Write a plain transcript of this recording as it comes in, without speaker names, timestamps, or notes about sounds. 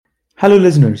Hello,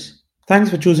 listeners. Thanks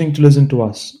for choosing to listen to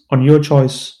us on your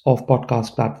choice of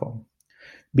podcast platform,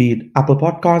 be it Apple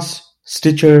Podcasts,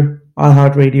 Stitcher,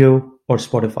 iHeartRadio, or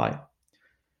Spotify.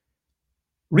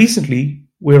 Recently,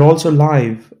 we're also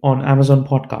live on Amazon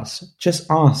Podcasts. Just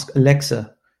ask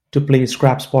Alexa to play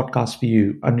Scraps podcast for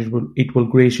you, and it will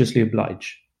graciously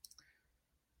oblige.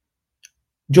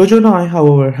 Jojo and I,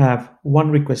 however, have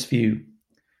one request for you.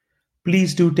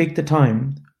 Please do take the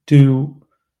time to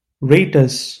rate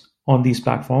us on these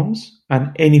platforms,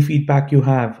 and any feedback you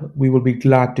have, we will be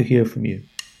glad to hear from you.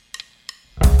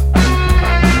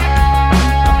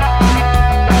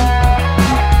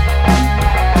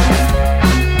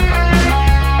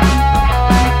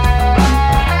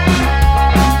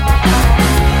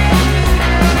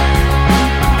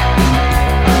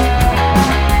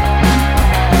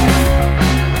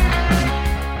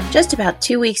 Just about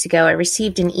 2 weeks ago, I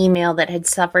received an email that had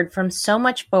suffered from so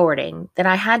much forwarding that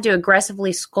I had to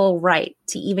aggressively scroll right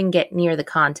to even get near the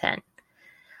content.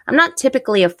 I'm not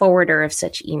typically a forwarder of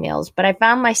such emails, but I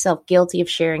found myself guilty of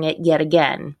sharing it yet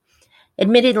again.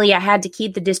 Admittedly, I had to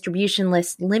keep the distribution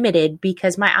list limited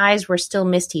because my eyes were still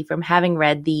misty from having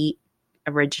read the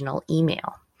original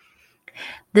email.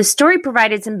 The story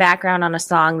provided some background on a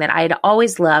song that I had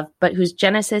always loved, but whose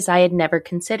genesis I had never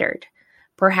considered.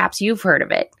 Perhaps you've heard of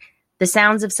it, The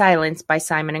Sounds of Silence by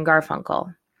Simon &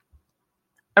 Garfunkel.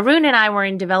 Arun and I were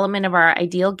in development of our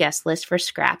ideal guest list for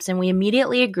Scraps, and we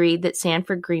immediately agreed that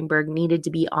Sanford Greenberg needed to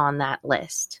be on that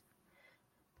list.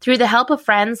 Through the help of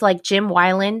friends like Jim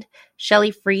Weiland,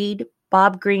 Shelley Freed,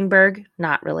 Bob Greenberg,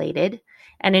 not related,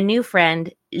 and a new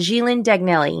friend, Gilles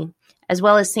Dagnelli, as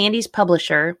well as Sandy's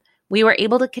publisher, we were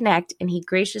able to connect, and he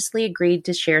graciously agreed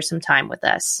to share some time with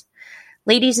us.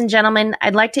 Ladies and gentlemen,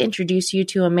 I'd like to introduce you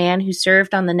to a man who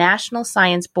served on the National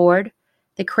Science Board,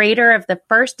 the creator of the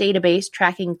first database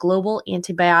tracking global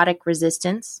antibiotic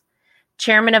resistance,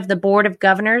 chairman of the Board of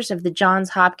Governors of the Johns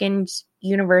Hopkins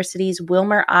University's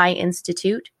Wilmer Eye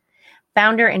Institute,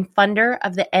 founder and funder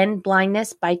of the End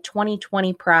Blindness by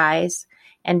 2020 Prize,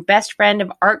 and best friend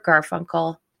of Art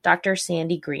Garfunkel, Dr.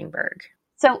 Sandy Greenberg.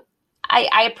 So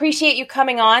I appreciate you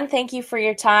coming on. Thank you for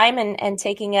your time and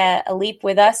taking a leap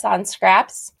with us on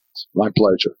Scraps. My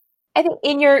pleasure. I think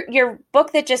in your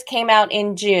book that just came out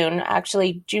in June,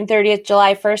 actually June 30th,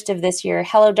 July 1st of this year,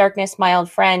 Hello Darkness, My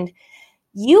Old Friend,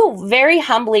 you very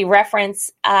humbly reference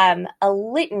a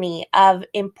litany of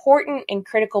important and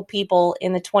critical people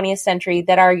in the 20th century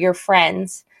that are your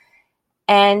friends.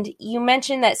 And you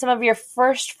mentioned that some of your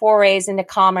first forays into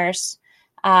commerce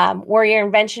were your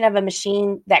invention of a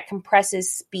machine that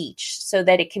compresses speech so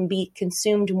that it can be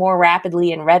consumed more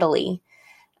rapidly and readily.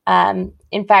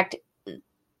 In fact,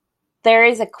 there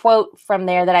is a quote from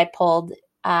there that I pulled,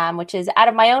 which is, out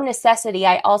of my own necessity,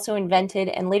 I also invented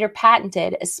and later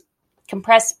patented a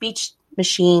compressed speech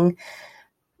machine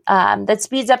that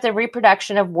speeds up the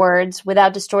reproduction of words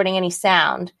without distorting any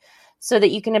sound so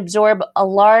that you can absorb a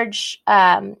large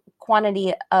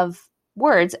quantity of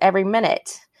words every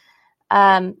minute.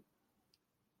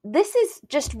 This is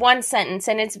just one sentence,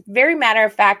 and it's very matter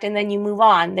of fact, and then you move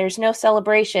on. There's no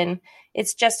celebration.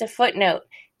 It's just a footnote.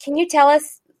 Can you tell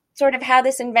us sort of how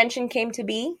this invention came to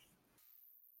be?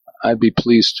 I'd be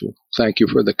pleased to. Thank you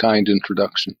for the kind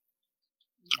introduction.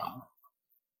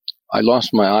 I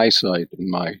lost my eyesight in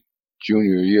my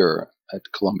junior year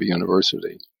at Columbia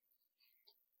University.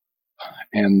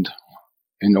 And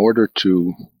in order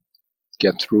to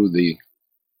get through the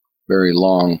very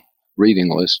long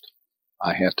reading list,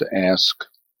 I had to ask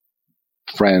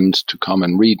friends to come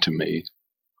and read to me.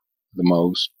 The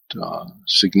most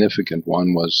significant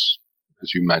one was,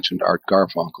 as you mentioned, Art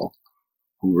Garfunkel,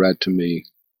 who read to me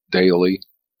daily,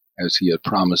 as he had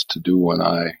promised to do when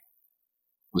I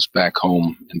was back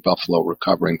home in Buffalo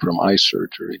recovering from eye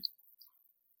surgery.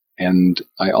 And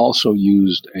I also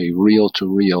used a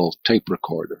reel-to-reel tape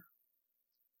recorder,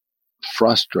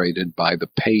 frustrated by the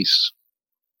pace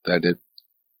that it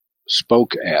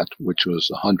spoke at, which was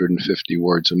 150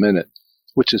 words a minute,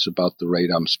 which is about the rate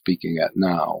I'm speaking at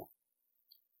now.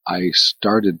 I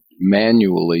started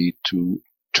manually to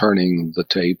turning the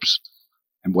tapes,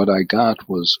 and what I got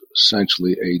was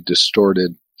essentially a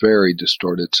distorted, very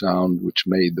distorted sound, which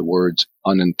made the words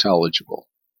unintelligible.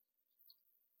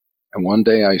 And one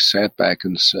day I sat back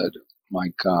and said, my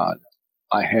God,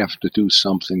 I have to do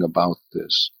something about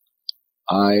this.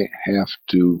 I have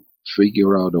to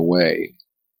figure out a way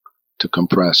to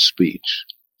compress speech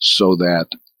so that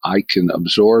I can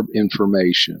absorb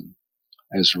information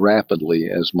as rapidly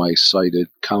as my sighted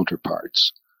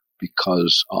counterparts,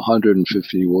 because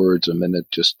 150 words a minute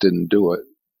just didn't do it.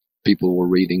 People were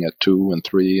reading at 2 and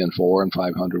 3 and 4 and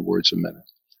 500 words a minute.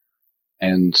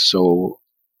 And so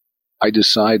I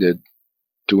decided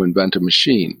to invent a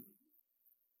machine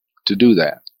to do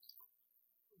that.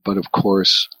 But of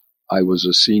course, I was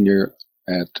a senior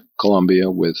at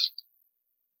Columbia with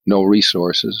no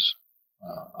resources.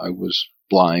 I was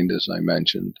blind, as I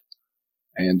mentioned,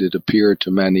 and it appeared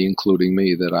to many, including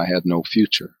me, that I had no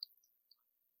future.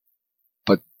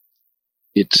 But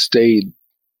it stayed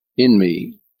in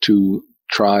me to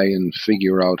try and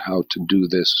figure out how to do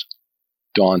this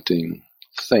daunting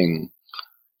thing.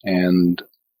 And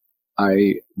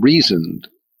I reasoned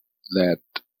that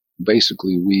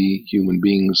basically we human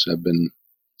beings have been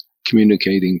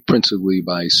communicating principally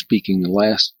by speaking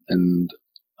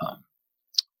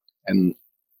and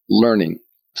learning,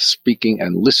 speaking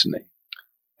and listening.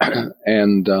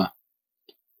 And I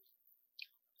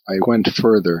went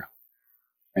further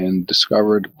and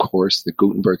discovered, of course, that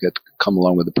Gutenberg had come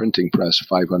along with the printing press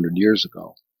 500 years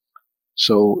ago.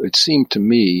 So it seemed to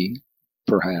me,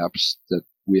 perhaps, that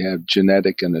we have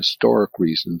genetic and historic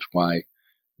reasons why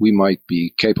we might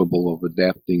be capable of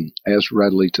adapting as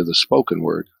readily to the spoken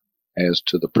word as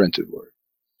to the printed word.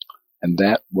 And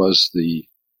that was the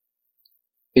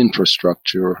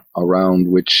infrastructure around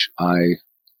which I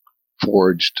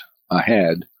forged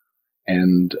ahead.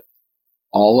 And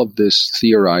all of this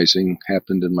theorizing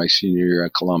happened in my senior year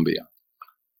at Columbia.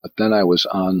 But then I was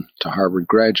on to Harvard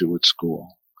Graduate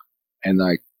School, and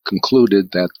I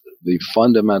concluded that the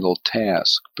fundamental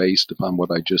task, based upon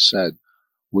what I just said,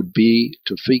 would be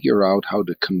to figure out how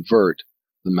to convert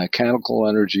the mechanical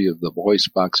energy of the voice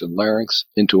box and larynx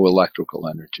into electrical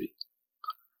energy.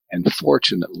 And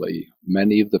fortunately,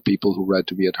 many of the people who read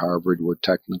to me at Harvard were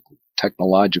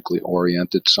technologically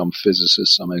oriented, some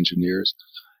physicists, some engineers,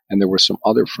 and there were some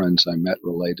other friends I met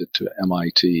related to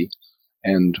MIT.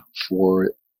 And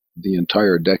for the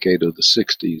entire decade of the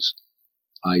 60s,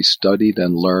 I studied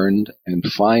and learned, and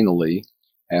finally,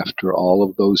 after all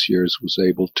of those years, was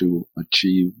able to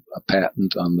achieve a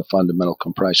patent on the fundamental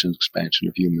compression and expansion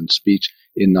of human speech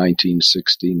in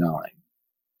 1969.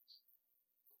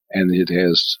 And it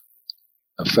has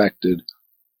affected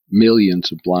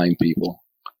millions of blind people.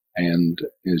 And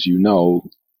as you know,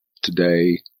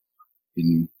 today,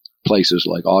 in places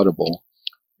like Audible,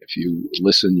 if you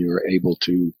listen, you're able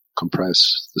to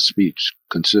compress the speech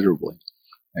considerably.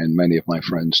 And many of my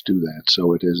friends do that.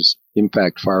 So it has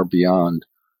impact far beyond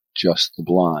just the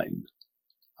blind.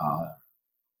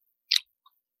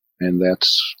 And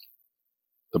that's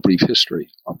the brief history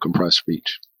of compressed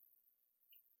speech.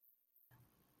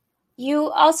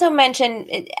 You also mentioned,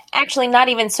 actually not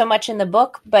even so much in the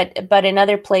book, but in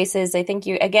other places, I think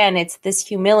it's this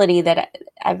humility that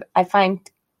I find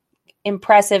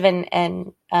impressive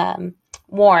and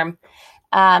warm.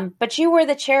 But you were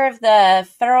the chair of the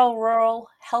Federal Rural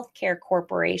Healthcare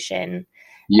Corporation,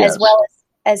 yes, as well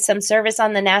as some service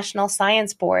on the National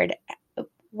Science Board.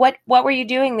 What were you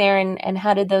doing there, and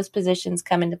how did those positions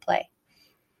come into play?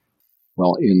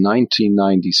 Well, in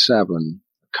 1997,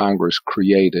 Congress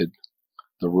created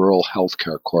the Rural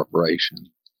Healthcare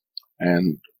Corporation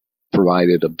and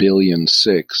provided $1.6 billion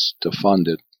to fund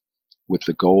it, with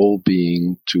the goal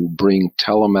being to bring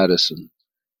telemedicine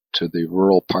to the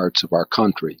rural parts of our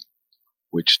country,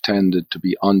 which tended to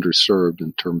be underserved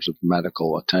in terms of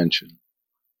medical attention.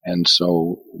 And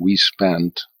so we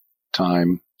spent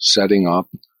time setting up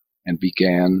and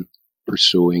began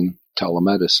pursuing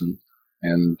telemedicine.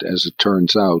 And as it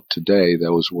turns out, today,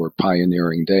 those were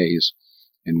pioneering days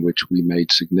in which we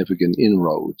made significant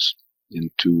inroads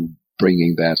into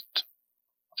bringing that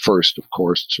first, of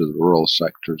course, to the rural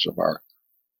sectors of our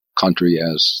country,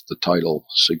 as the title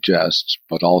suggests,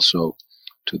 but also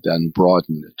to then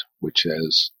broaden it, which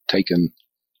has taken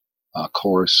a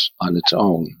course on its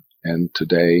own. And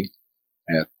today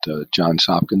at Johns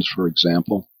Hopkins, for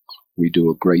example, we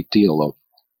do a great deal of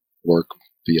work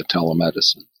via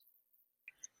telemedicine.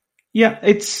 Yeah,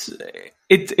 it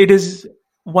is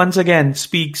once again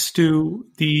speaks to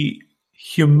the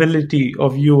humility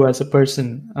of you as a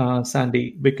person,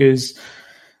 Sandy, because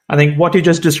I think what you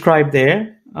just described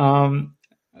there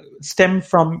stemmed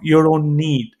from your own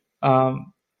need,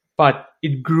 but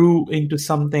it grew into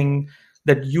something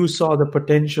that you saw the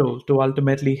potential to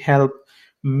ultimately help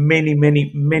many,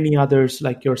 many, many others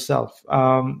like yourself,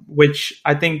 which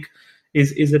I think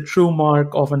is a true mark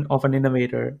of an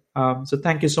innovator. So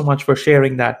thank you so much for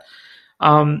sharing that.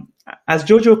 As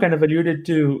Jojo kind of alluded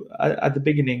to at the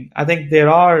beginning, I think there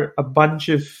are a bunch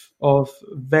of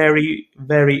very,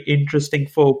 very interesting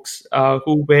folks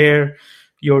who were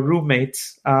your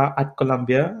roommates at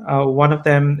Columbia. One of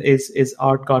them is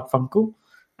Art Garfunkel,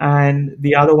 and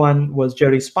the other one was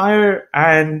Jerry Spire.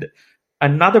 And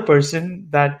another person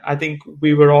that I think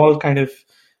we were all kind of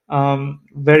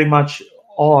very much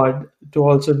awed to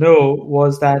also know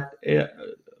was that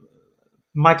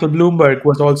Michael Bloomberg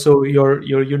was also your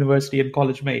university and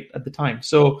college mate at the time.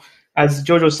 So, as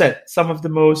Jojo said, some of the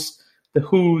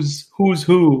who's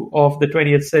who of the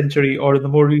 20th century or the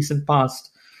more recent past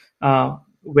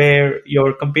were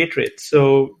your compatriots.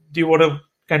 So, do you want to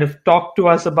kind of talk to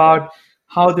us about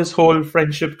how this whole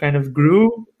friendship kind of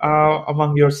grew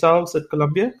among yourselves at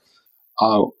Columbia?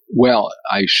 Well,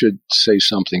 I should say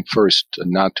something first,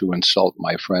 not to insult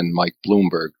my friend Mike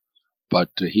Bloomberg, but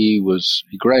he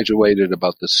graduated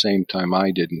about the same time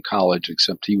I did in college,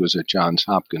 except he was at Johns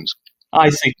Hopkins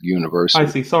University. I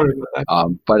see. Sorry about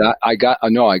that. But I got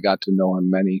to know him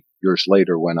many years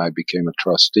later when I became a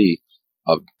trustee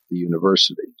of the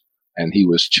university, and he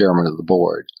was chairman of the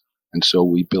board. And so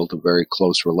we built a very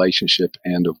close relationship.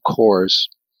 And of course,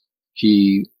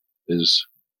 he is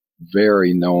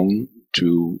very known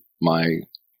to my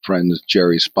friends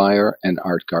Jerry Speyer and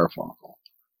Art Garfunkel.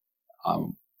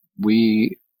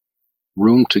 We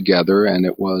roomed together, and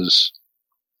it was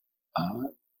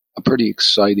a pretty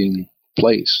exciting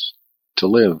place to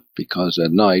live because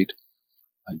at night,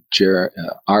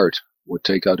 Art would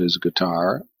take out his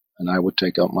guitar, and I would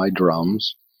take out my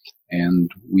drums,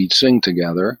 and we'd sing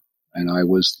together, and I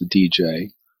was the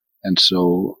DJ. And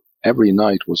so every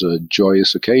night was a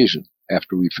joyous occasion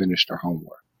after we finished our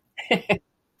homework.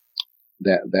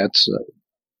 That's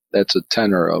a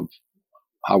tenor of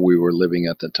how we were living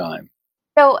at the time.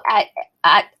 So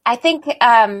I think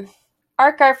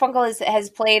Art Garfunkel has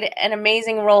played an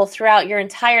amazing role throughout your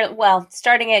entire,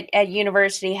 starting at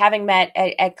university, having met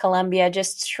at Columbia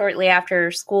just shortly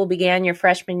after school began, your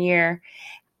freshman year.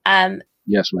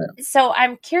 Yes, ma'am. So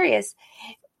I'm curious,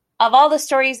 of all the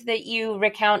stories that you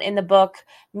recount in the book,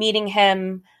 meeting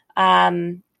him,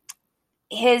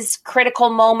 his critical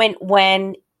moment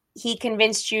when he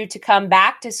convinced you to come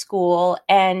back to school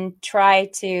and try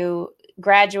to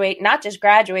graduate, not just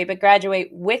graduate, but graduate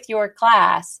with your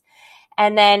class.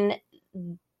 And then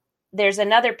there's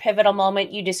another pivotal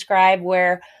moment you describe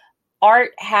where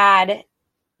Art had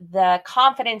the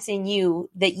confidence in you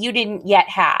that you didn't yet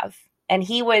have. And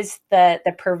he was the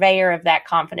purveyor of that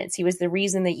confidence. He was the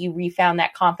reason that you refound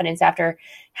that confidence after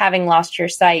having lost your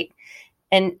sight.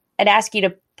 And I'd ask you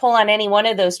to pull on any one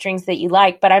of those strings that you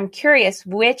like, but I'm curious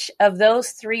which of those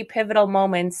three pivotal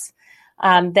moments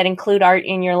that include Art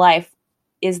in your life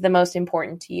is the most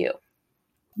important to you?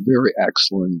 Very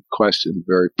excellent question,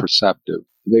 very perceptive.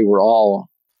 They were all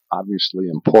obviously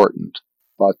important,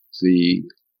 but the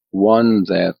one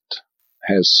that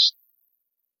has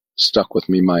stuck with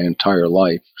me my entire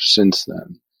life since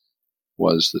then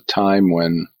was the time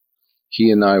when he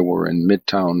and I were in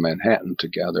Midtown Manhattan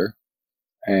together,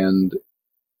 and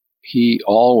he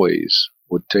always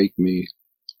would take me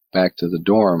back to the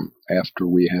dorm after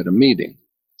we had a meeting.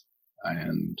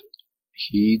 And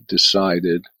he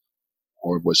decided,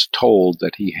 or was told,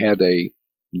 that he had a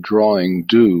drawing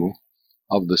due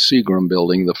of the Seagram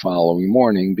building the following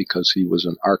morning because he was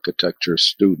an architecture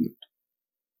student.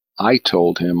 I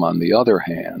told him, on the other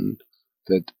hand,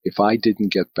 that if I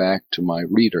didn't get back to my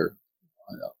reader,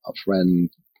 a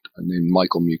friend named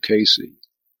Michael Mukasey,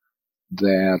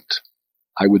 that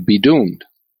I would be doomed,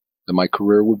 that my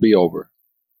career would be over.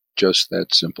 Just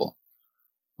that simple.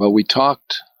 Well, we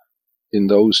talked in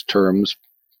those terms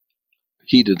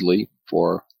heatedly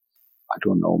for, I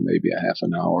don't know, maybe a half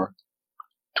an hour,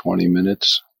 20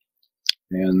 minutes.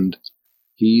 And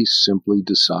he simply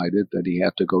decided that he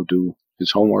had to go do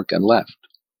his homework and left.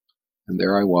 And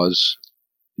there I was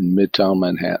in Midtown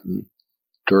Manhattan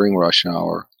during rush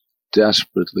hour,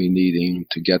 desperately needing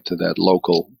to get to that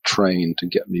local train to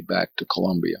get me back to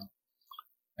Columbia.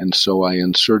 And so I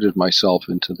inserted myself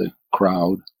into the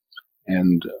crowd,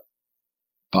 and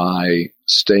by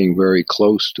staying very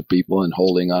close to people and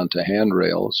holding on to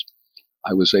handrails,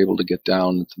 I was able to get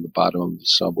down into the bottom of the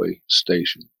subway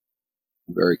station.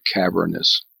 A very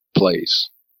cavernous place,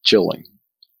 chilling.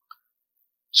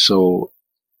 So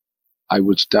I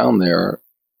was down there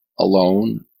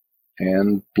alone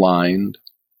and blind,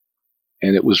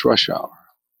 and it was rush hour.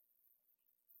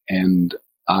 And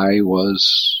I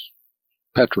was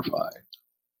petrified.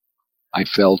 I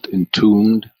felt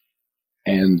entombed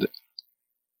and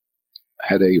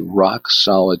had a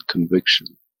rock-solid conviction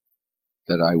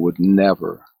that I would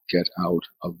never get out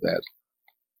of that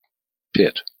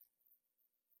pit.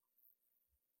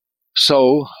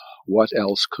 So what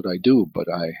else could I do? But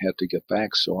I had to get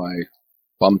back, so I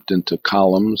bumped into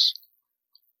columns.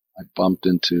 I bumped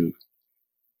into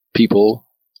people,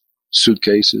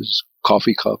 suitcases,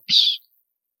 coffee cups,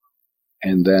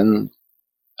 and then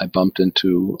I bumped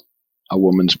into a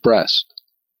woman's breast.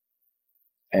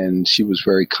 And she was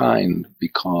very kind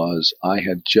because I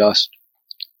had just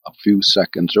a few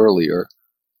seconds earlier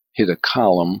hit a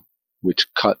column which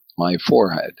cut my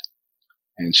forehead.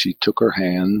 And she took her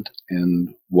hand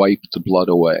and wiped the blood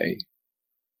away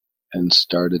and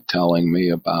started telling me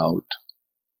about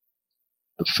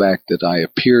the fact that I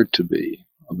appeared to be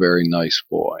a very nice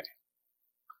boy.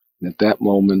 And at that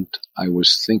moment, I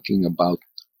was thinking about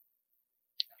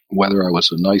whether I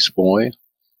was a nice boy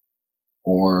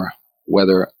or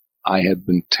whether I had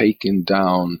been taken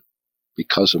down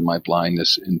because of my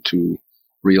blindness into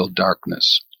real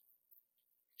darkness.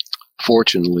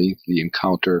 Fortunately, the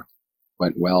encounter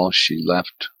went well. She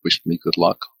left, wished me good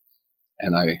luck,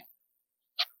 and I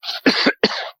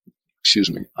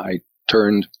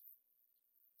turned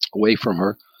away from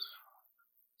her,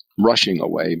 rushing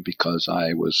away because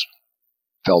I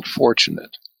felt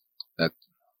fortunate that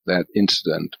that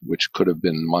incident, which could have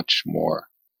been much more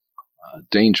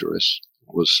dangerous,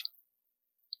 was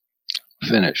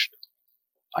finished.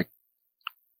 I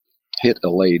hit a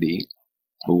lady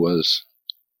who was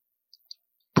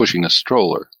pushing a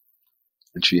stroller,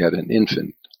 and she had an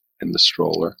infant in the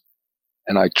stroller,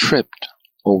 and I tripped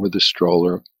over the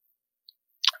stroller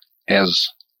as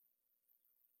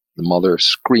the mother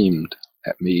screamed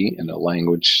at me in a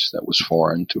language that was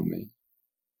foreign to me.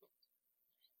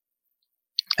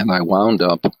 And I wound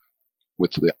up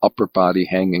with the upper body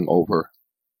hanging over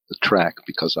the track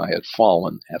because I had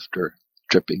fallen after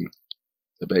tripping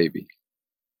the baby.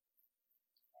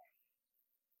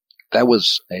 That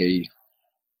was a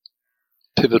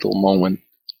pivotal moment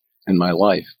in my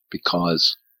life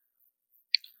because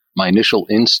my initial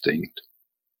instinct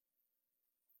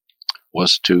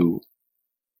was to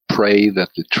pray that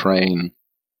the train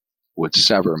would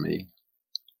sever me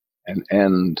and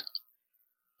end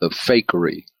the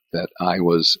fakery that I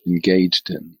was engaged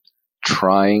in,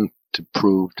 trying to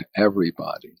prove to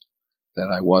everybody that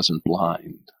I wasn't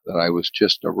blind, that I was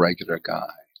just a regular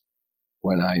guy,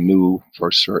 when I knew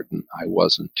for certain I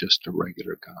wasn't just a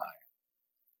regular guy.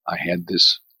 I had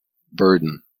this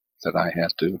burden that I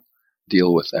had to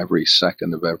deal with every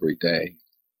second of every day.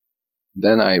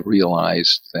 Then I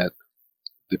realized that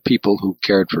the people who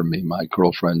cared for me, my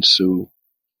girlfriend Sue,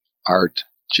 Art,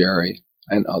 Jerry,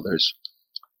 and others,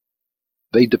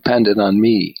 they depended on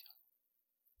me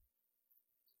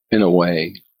in a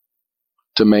way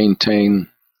to maintain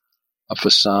a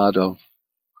facade of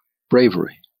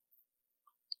bravery.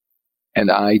 And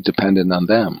I depended on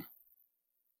them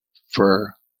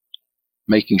for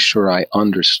making sure I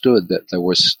understood that there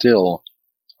was still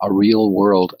a real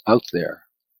world out there,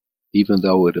 even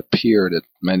though it appeared at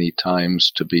many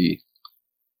times to be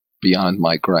beyond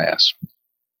my grasp.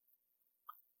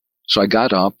 So I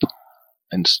got up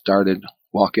and started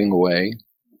walking away.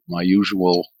 My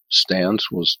usual stance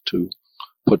was to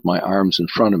put my arms in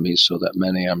front of me so that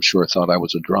many, I'm sure, thought I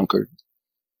was a drunkard,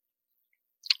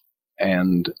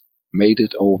 and made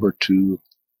it over to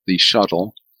the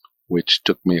shuttle, which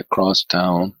took me across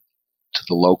town to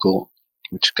the local,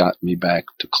 which got me back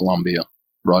to Columbia,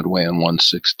 Broadway and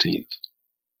 116th.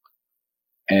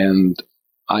 And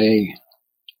I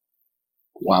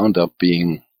wound up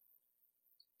being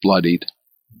bloodied.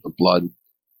 The blood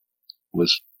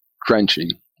was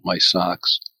drenching my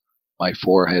socks. My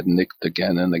forehead nicked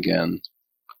again and again.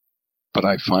 But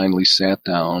I finally sat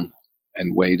down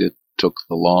and waited, took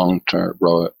the long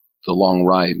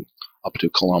ride up to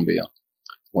Columbia.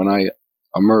 When I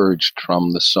emerged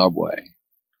from the subway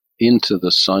into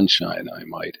the sunshine, I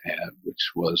might add,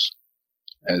 which was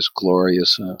as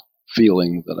glorious a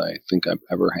feeling that I think I've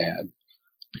ever had,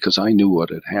 because I knew what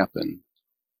had happened,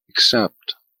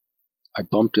 except I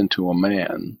bumped into a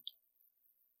man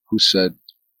who said,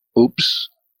 "Oops,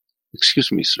 excuse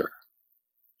me, sir."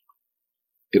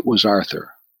 It was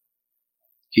Arthur.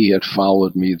 He had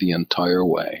followed me the entire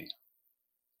way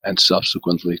and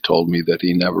subsequently told me that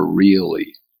he never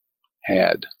really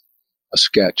had a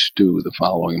sketch due the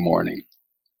following morning.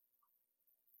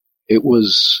 It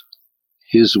was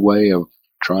his way of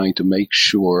trying to make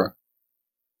sure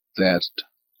that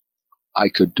I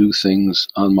could do things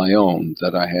on my own,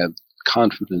 that I had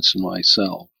confidence in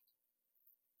myself.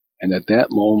 And at that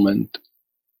moment,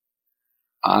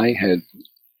 I had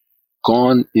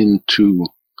gone into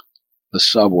the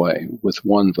subway with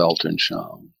one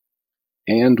Weltanschauung,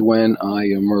 and when I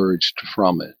emerged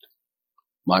from it,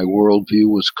 my worldview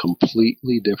was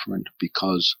completely different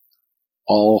because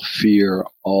all fear,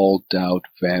 all doubt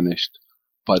vanished.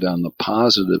 But on the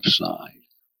positive side,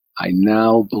 I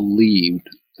now believed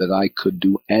that I could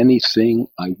do anything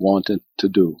I wanted to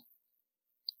do.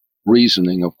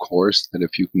 reasoning, of course, that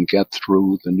if you can get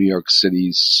through the New York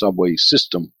City's subway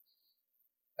system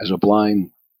as a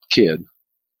blind kid,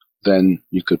 then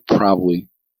you could probably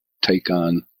take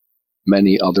on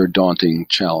many other daunting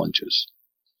challenges.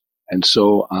 And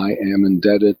so I am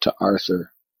indebted to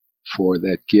Arthur for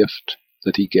that gift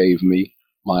that he gave me.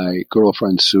 My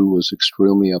girlfriend Sue was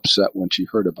extremely upset when she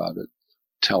heard about it,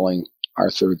 telling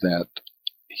Arthur that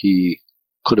he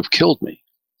could have killed me.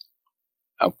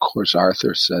 Of course,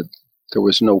 Arthur said there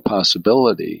was no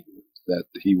possibility that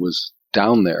he was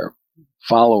down there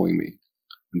following me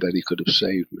and that he could have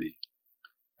saved me.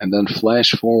 And then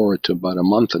flash forward to about a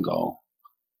month ago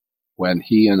when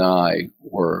he and I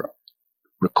were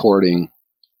recording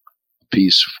a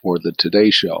piece for the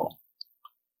Today Show.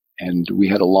 And we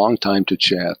had a long time to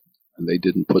chat, and they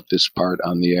didn't put this part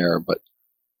on the air, but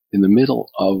in the middle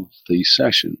of the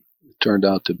session, it turned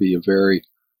out to be a very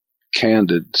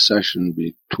candid session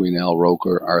between Al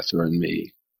Roker, Arthur, and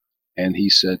me. And he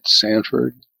said,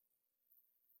 Sanford,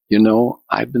 you know,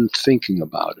 I've been thinking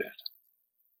about it,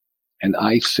 and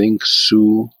I think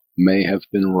Sue may have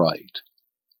been right.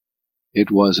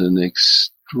 It was an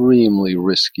extremely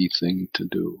risky thing to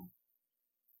do.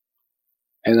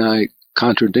 And I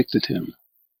contradicted him.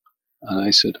 And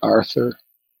I said, Arthur,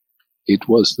 it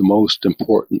was the most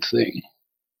important thing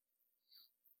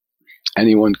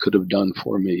anyone could have done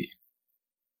for me,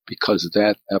 because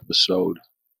that episode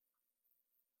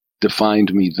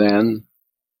defined me then,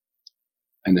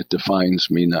 and it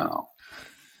defines me now.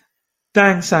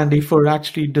 Thanks, Andy, for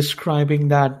actually describing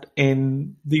that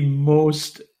in the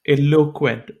most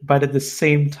eloquent, but at the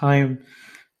same time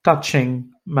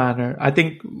touching manner. I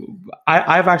think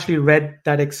I've actually read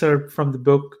that excerpt from the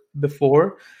book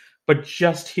before, but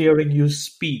just hearing you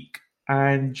speak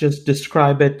and just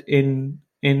describe it in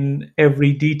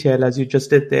every detail as you just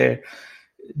did there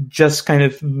just kind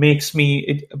of makes me,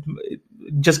 it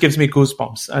just gives me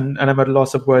goosebumps, and I'm at a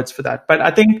loss of words for that. But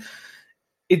I think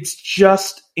it's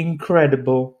just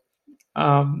incredible.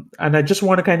 And I just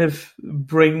want to kind of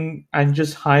bring and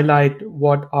just highlight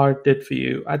what Art did for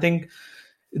you. I think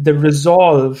the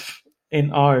resolve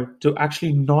in Art to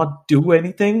actually not do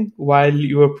anything while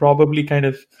you were probably kind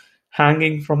of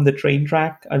hanging from the train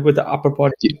track and with the upper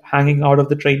body hanging out of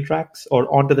the train tracks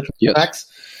or onto the train tracks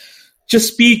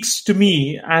just speaks to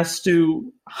me as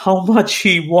to how much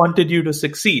he wanted you to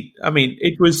succeed. I mean,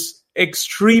 it was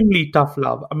extremely tough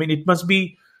love. I mean, it must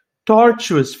be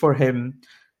tortuous for him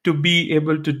to be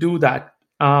able to do that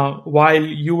while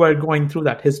you were going through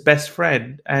that. His best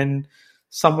friend and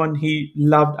someone he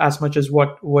loved as much as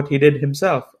what he did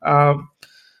himself.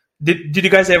 Did you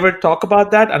guys ever talk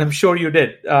about that? And I'm sure you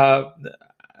did. For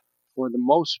the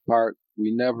most part,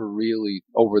 we never really,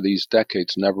 over these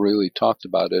decades, never really talked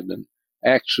about it. And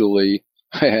actually,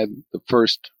 I had the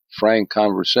first frank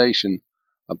conversation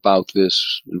about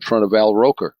this in front of Al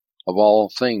Roker, of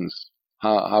all things.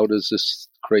 How does this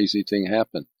crazy thing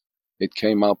happen? It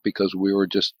came up because we were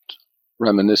just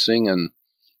reminiscing and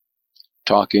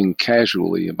talking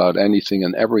casually about anything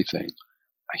and everything.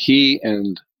 He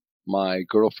and my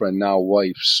girlfriend, now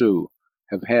wife, Sue,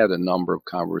 have had a number of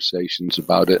conversations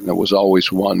about it, and it was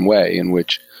always one way, in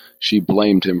which she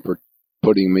blamed him for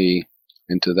putting me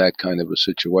into that kind of a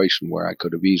situation where I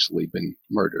could have easily been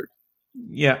murdered.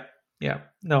 Yeah.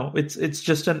 No, it's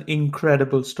just an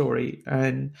incredible story,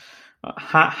 and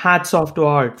hats off to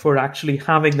Art for actually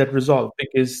having that resolve,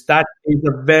 because that is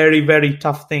a very, very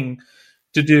tough thing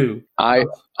to do. I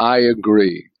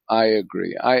agree.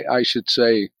 I should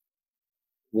say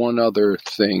one other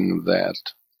thing that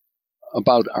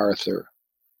about Arthur.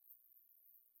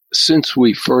 Since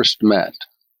we first met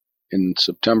in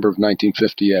September of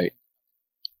 1958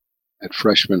 at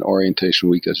Freshman Orientation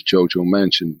Week, as Jojo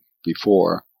mentioned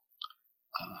before,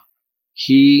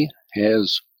 he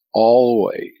has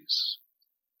always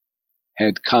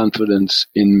had confidence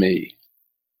in me,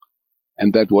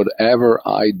 and that whatever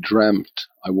I dreamt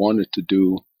I wanted to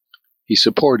do, he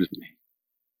supported me.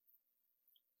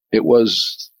 It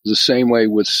was the same way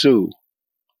with Sue,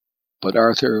 but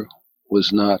Arthur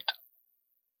was not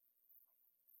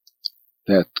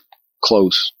that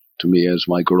close to me as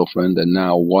my girlfriend and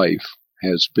now wife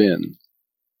has been.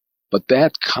 But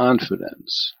that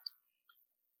confidence,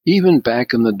 even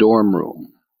back in the dorm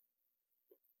room,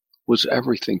 was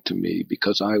everything to me,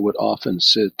 because I would often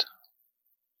sit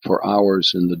for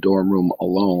hours in the dorm room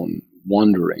alone,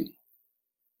 wondering,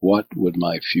 what would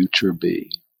my future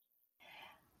be?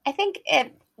 I think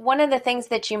one of the things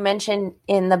that you mentioned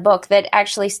in the book that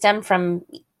actually stemmed from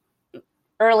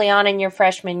early on in your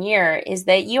freshman year is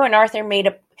that you and Arthur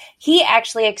he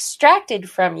actually extracted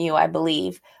from you, I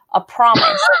believe, a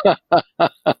promise.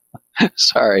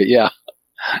 Sorry. Yeah,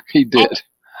 he did.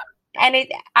 And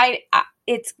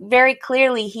it's very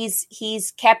clearly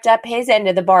he's kept up his end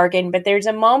of the bargain, but there's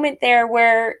a moment there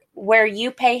where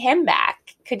you pay him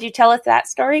back. Could you tell us that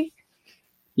story?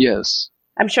 Yes.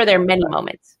 I'm sure there are many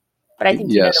moments, but I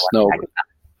think yes. No.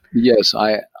 Yes,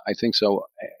 I think so.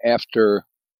 After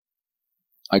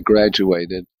I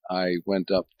graduated, I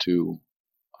went up to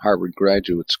Harvard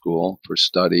Graduate School for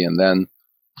study, and then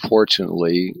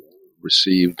fortunately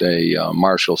received a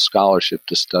Marshall Scholarship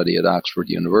to study at Oxford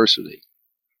University.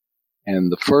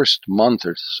 And the first month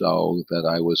or so that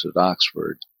I was at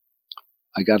Oxford,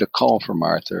 I got a call from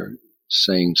Arthur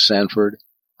saying, "Sanford,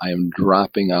 I am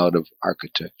dropping out of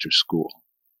architecture school."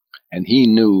 And he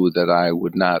knew that I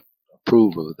would not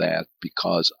approve of that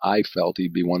because I felt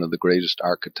he'd be one of the greatest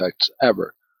architects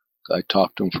ever. I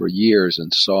talked to him for years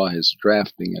and saw his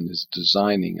drafting and his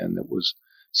designing, and it was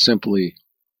simply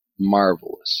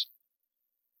marvelous.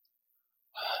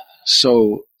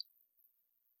 So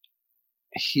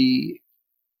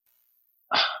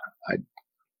I'm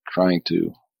trying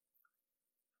to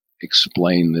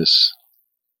explain this.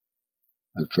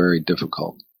 It's very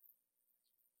difficult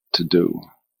to do.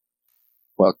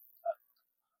 Well,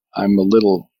 I'm a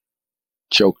little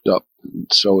choked up,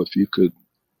 so if you could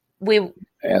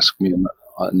ask me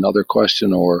another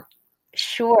question or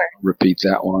sure repeat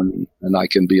that one, and I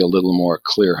can be a little more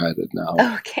clear-headed now.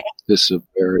 Okay. This has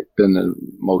been an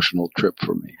emotional trip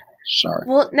for me. Sorry.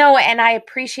 Well, no, and I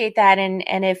appreciate that. And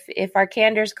if our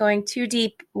candor is going too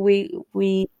deep, we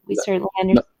certainly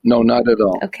understand. No, not at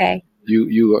all. Okay.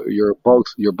 You're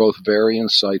both very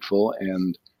insightful,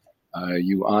 and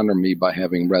you honor me by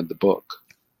having read the book.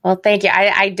 Well, thank you.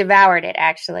 I devoured it,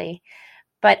 actually.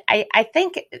 But I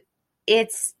think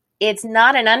it's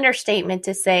not an understatement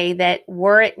to say that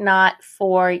were it not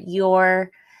for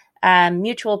your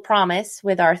mutual promise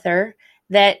with Arthur,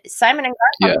 that Simon and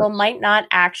Garfunkel might not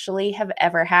actually have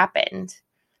ever happened.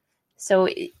 So,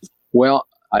 well,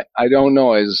 I don't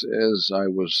know. As I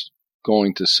was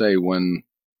going to say, when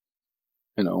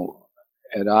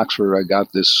at Oxford, I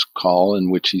got this call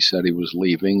in which he said he was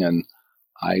leaving, and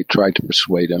I tried to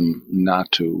persuade him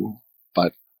not to,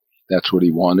 but that's what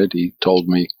he wanted. He told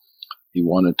me he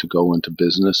wanted to go into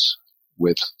business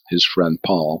with his friend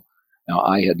Paul. Now,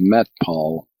 I had met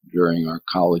Paul during our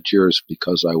college years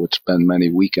because I would spend many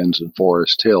weekends in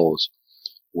Forest Hills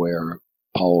where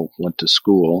Paul went to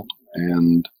school,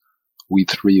 and we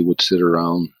three would sit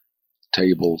around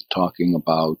table talking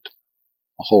about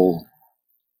a whole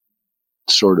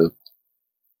sort of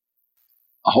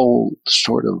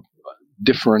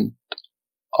different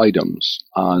items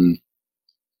on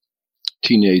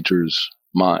teenagers'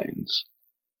 minds.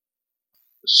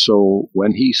 So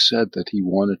when he said that he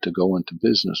wanted to go into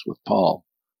business with Paul,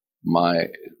 as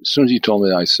soon as he told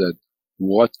me, I said,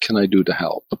 "What can I do to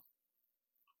help?"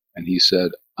 And he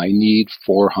said, "I need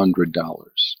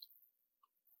 $400.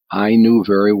 I knew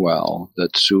very well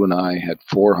that Sue and I had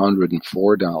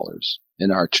 $404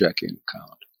 in our checking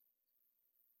account.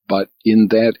 But in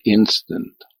that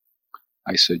instant,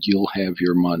 I said, "You'll have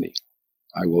your money.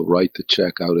 I will write the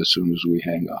check out as soon as we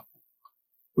hang up,"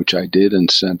 which I did and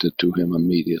sent it to him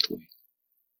immediately.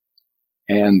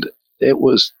 And it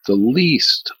was the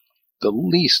least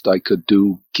I could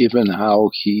do given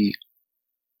how he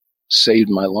saved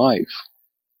my life.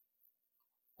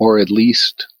 Or at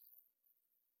least,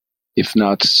 if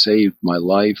not saved my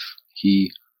life,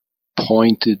 he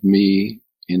pointed me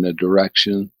in a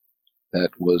direction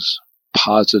that was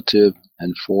positive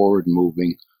and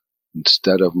forward-moving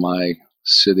instead of my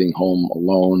sitting home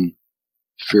alone,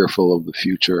 fearful of the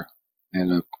future,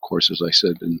 and of course, as I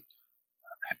said,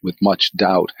 with much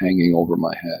doubt hanging over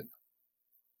my head.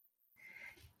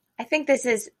 I think this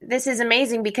is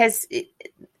amazing because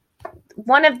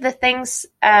one of the things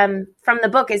from the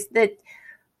book is that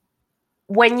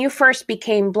when you first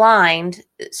became blind,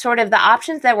 sort of the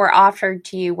options that were offered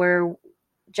to you were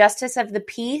justice of the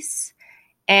peace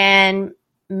and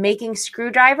making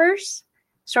screwdrivers.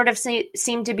 Sort of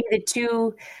seemed to be the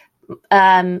two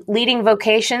leading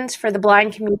vocations for the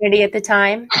blind community at the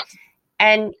time,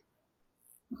 and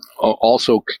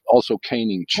also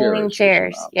caning chairs. Caning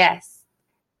chairs, yes.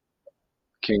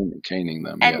 Caning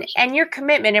them, and, yes. And your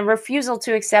commitment and refusal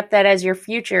to accept that as your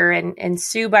future, and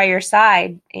Sue by your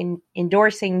side in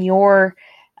endorsing your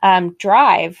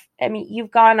drive. I mean,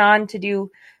 you've gone on to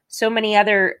do so many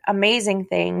other amazing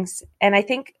things, and I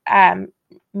think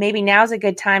maybe now's a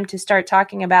good time to start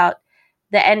talking about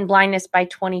the End Blindness by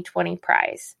 2020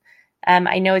 prize.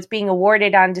 I know it's being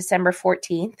awarded on December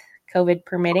 14th, COVID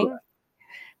permitting.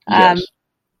 Yes.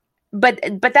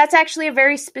 But that's actually a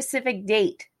very specific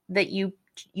date that you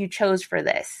you chose for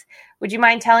this. Would you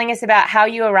mind telling us about how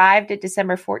you arrived at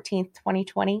December 14th,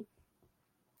 2020?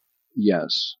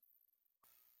 Yes.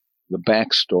 The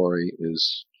backstory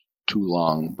is too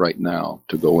long right now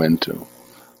to go into.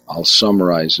 I'll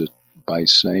summarize it by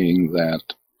saying that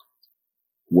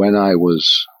when I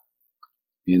was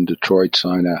in Detroit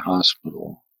Sinai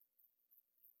Hospital,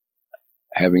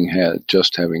 having had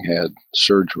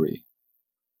surgery,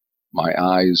 my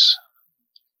eyes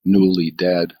newly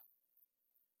dead,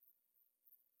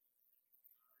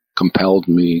 compelled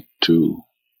me to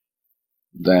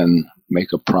then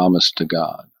make a promise to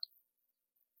God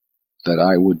that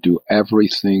I would do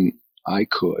everything I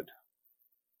could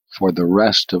for the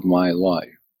rest of my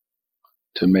life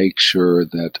to make sure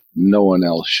that no one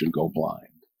else should go blind.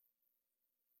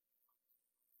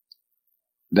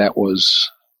 That was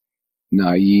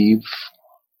naive,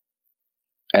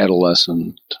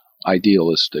 adolescent,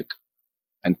 idealistic,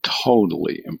 and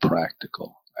totally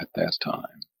impractical at that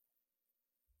time.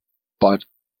 But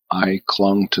I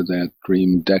clung to that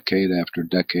dream decade after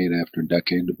decade after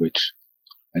decade,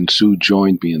 and Sue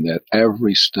joined me in that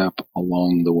every step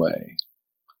along the way.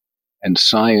 And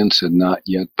science had not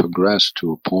yet progressed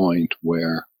to a point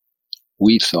where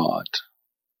we thought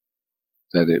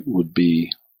that it would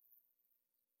be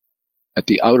at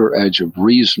the outer edge of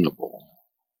reasonable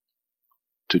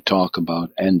to talk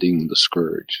about ending the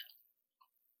scourge.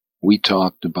 We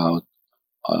talked about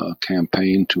a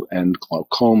campaign to end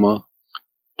glaucoma,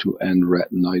 to end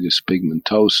retinitis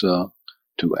pigmentosa,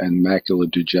 to end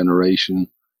macular degeneration.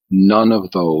 None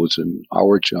of those, in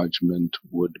our judgment,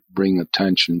 would bring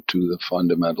attention to the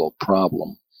fundamental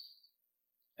problem.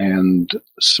 And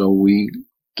so we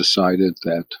decided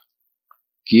that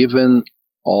given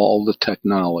all the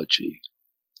technology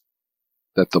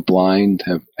that the blind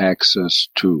have access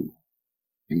to,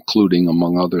 including,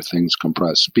 among other things,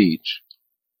 compressed speech,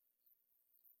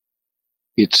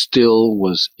 it still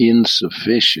was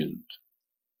insufficient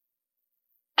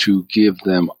to give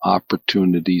them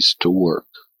opportunities to work.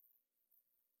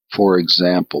 For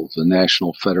example, the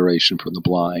National Federation for the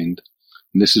Blind,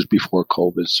 and this is before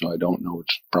COVID, so I don't know,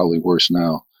 it's probably worse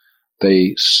now,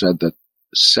 they said that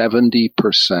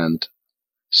 70%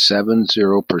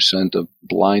 of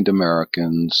blind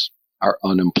Americans are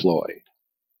unemployed.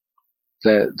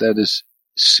 That is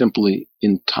simply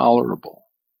intolerable.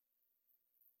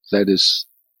 That is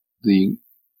the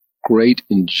great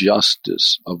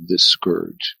injustice of this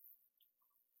scourge.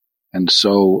 And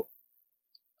so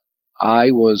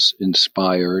I was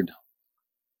inspired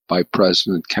by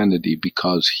President Kennedy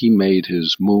because he made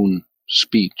his moon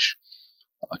speech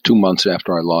 2 months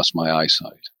after I lost my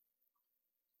eyesight.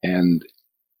 And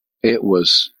it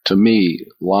was, to me,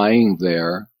 lying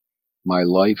there, my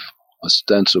life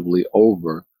ostensibly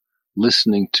over,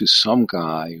 listening to some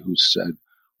guy who said,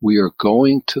 we are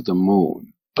going to the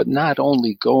moon, but not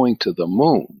only going to the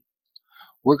moon,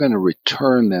 we're going to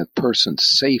return that person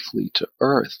safely to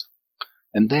Earth.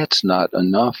 And that's not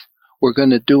enough. We're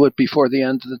going to do it before the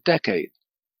end of the decade.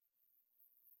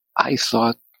 I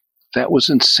thought that was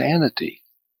insanity.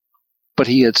 But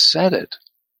he had said it.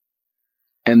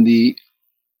 And the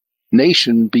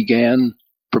nation began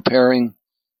preparing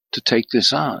to take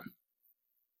this on.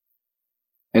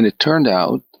 And it turned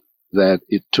out that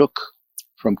it took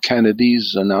from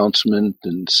Kennedy's announcement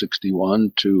in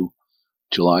 61 to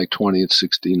July 20th,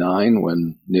 69,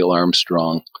 when Neil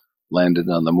Armstrong landed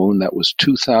on the moon. That was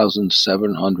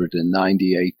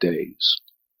 2,798 days.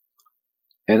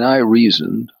 And I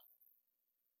reasoned,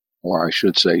 or I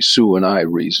should say Sue and I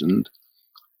reasoned,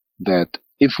 that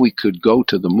if we could go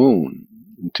to the moon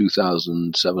in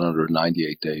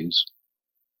 2,798 days,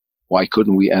 why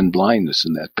couldn't we end blindness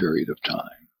in that period of time?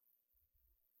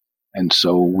 And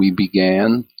so we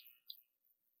began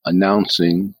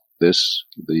announcing this.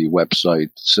 The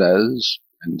website says,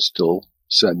 and still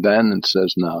said then and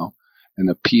says now, an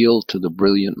appeal to the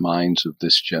brilliant minds of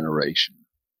this generation.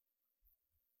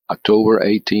 October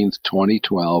 18th,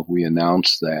 2012, we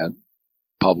announced that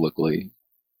publicly.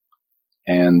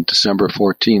 And December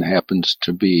 14th happens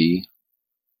to be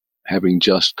having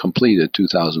just completed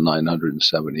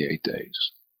 2,978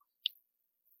 days.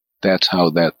 That's how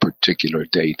that particular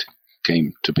date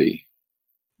came to be.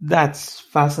 That's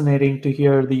fascinating to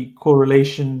hear the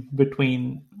correlation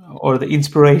between, or the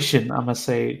inspiration, I must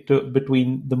say,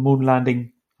 between the moon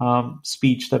landing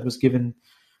speech that was given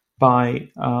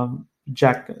by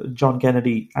John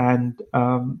Kennedy and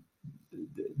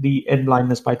the End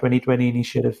Blindness by 2020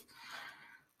 initiative.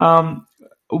 Can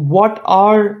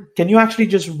you actually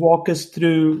just walk us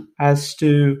through as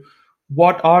to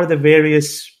what are the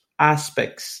various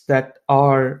aspects that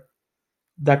are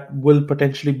that will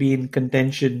potentially be in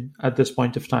contention at this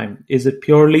point of time? Is it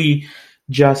purely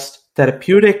just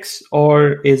therapeutics,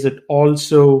 or is it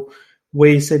also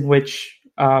ways in which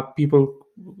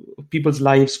people's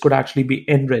lives could actually be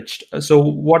enriched? So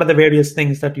what are the various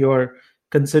things that you're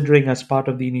considering as part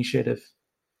of the initiative?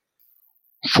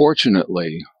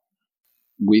 Fortunately,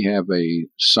 we have a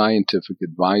scientific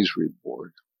advisory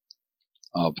board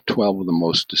of 12 of the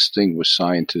most distinguished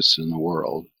scientists in the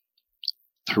world,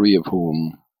 3 of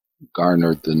whom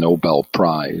garnered the Nobel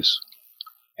Prize.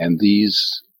 And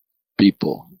these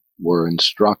people were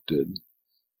instructed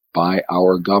by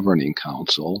our governing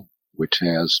council, which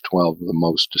has 12 of the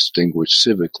most distinguished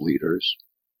civic leaders,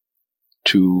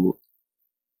 to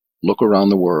look around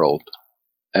the world,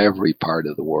 every part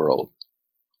of the world,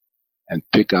 and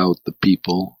pick out the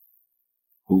people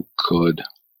who could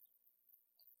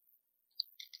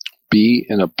be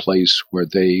in a place where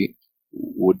they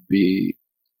would be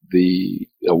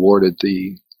awarded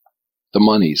the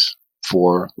monies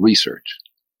for research.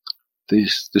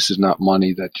 This is not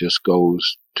money that just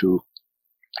goes to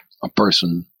a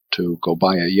person to go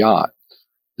buy a yacht.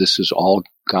 This has all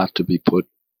got to be put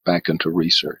back into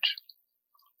research.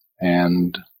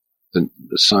 And the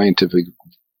scientific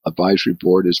advisory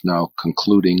board is now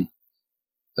concluding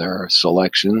their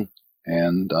selection,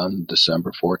 and on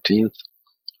December 14th,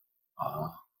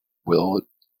 we'll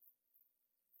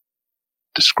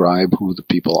describe who the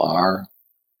people are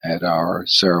at our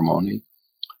ceremony.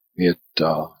 It,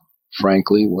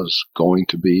 frankly, was going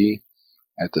to be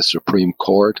at the Supreme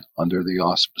Court under the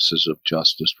auspices of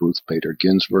Justice Ruth Bader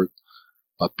Ginsburg,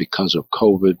 but because of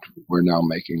COVID, we're now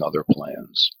making other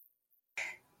plans.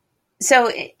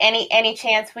 So any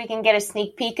chance we can get a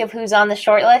sneak peek of who's on the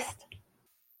short list?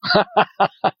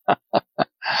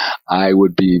 I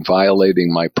would be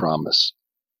violating my promise.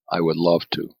 I would love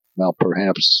to. Well,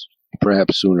 perhaps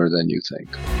sooner than you think.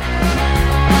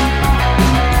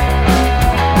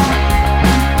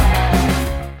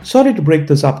 Sorry to break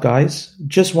this up, guys.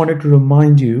 Just wanted to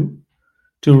remind you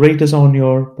to rate us on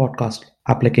your podcast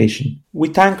application. We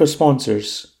thank our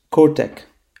sponsors, CoreTech.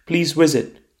 Please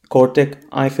visit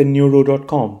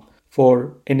cortech-neuro.com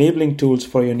for enabling tools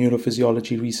for your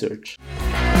neurophysiology research.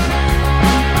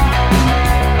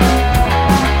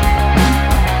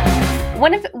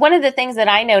 One of the things that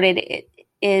I noted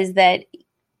is that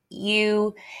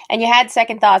you had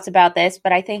second thoughts about this,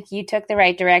 but I think you took the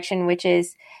right direction, which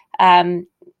is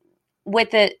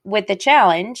with the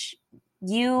challenge,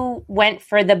 you went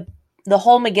for the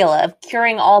whole Megillah of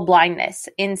curing all blindness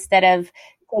instead of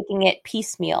taking it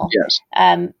piecemeal. Yes.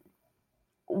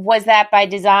 Was that by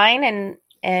design,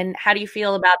 and how do you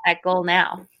feel about that goal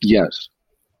now? Yes.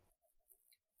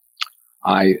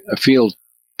 I feel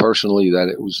personally that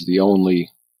it was the only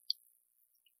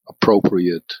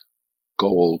appropriate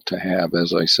goal to have.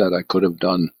 As I said, I could have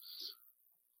done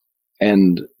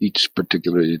end each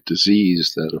particular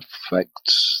disease that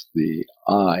affects the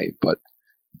eye, but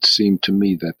it seemed to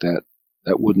me that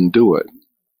wouldn't do it.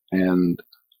 And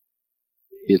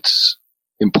it's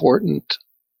important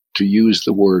to use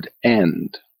the word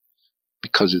end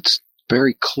because it's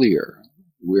very clear.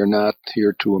 We're not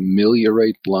here to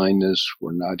ameliorate blindness.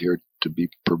 We're not here to be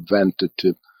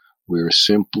preventative. We're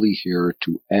simply here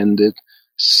to end it.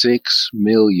 6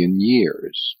 million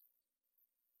years.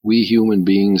 We human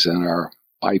beings and our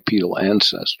bipedal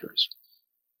ancestors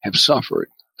have suffered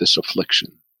this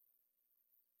affliction.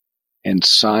 And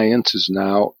science is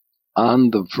now on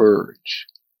the verge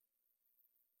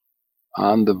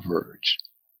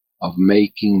of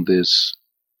making this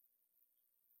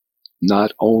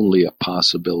not only a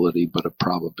possibility, but a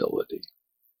probability.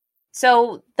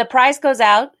 So the prize goes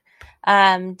out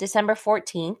December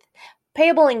 14th,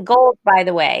 payable in gold, by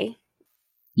the way.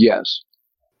 Yes.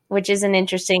 Which is an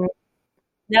interesting.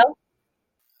 No.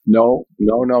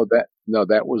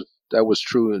 That was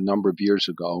true a number of years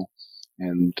ago,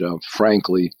 and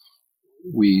frankly,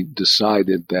 we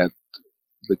decided that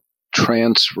the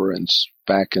transference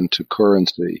back into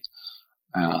currency,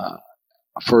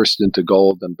 first into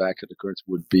gold, then back into currency,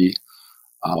 would be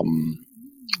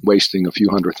wasting a few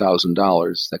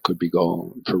 $100,000 that could be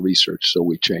going for research. So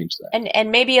we changed that,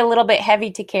 and maybe a little bit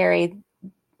heavy to carry,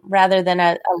 rather than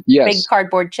a yes. big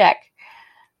cardboard check.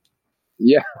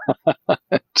 Yeah,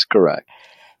 that's correct.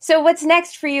 So what's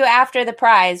next for you after the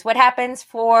prize? What happens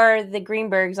for the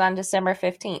Greenbergs on December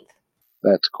 15th?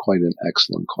 That's quite an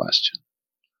excellent question.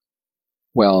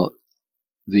 Well,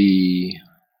 the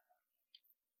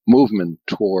movement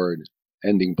toward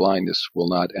ending blindness will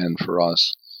not end for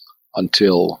us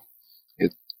until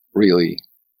it really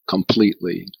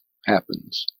completely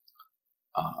happens.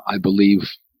 I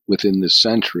believe within this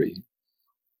century,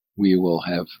 we will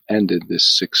have ended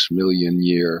this 6 million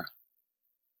year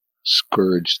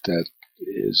scourge that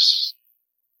is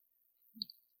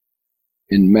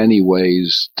in many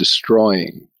ways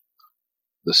destroying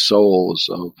the souls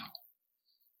of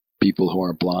people who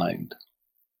are blind.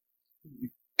 You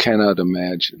cannot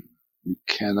imagine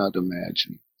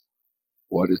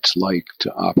what it's like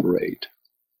to operate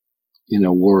in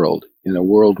a world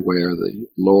where the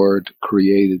Lord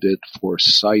created it for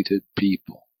sighted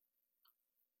people,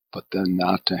 but then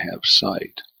not to have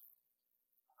sight.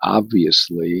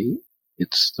 Obviously,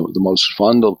 it's the most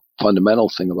fundamental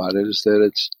thing about it is that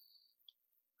it's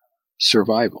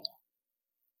survival.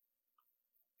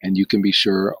 And you can be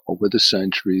sure over the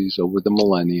centuries, over the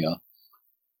millennia,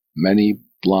 many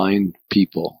blind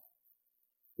people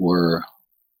were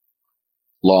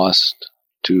lost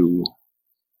to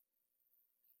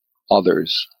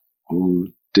others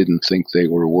who didn't think they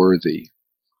were worthy.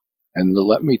 And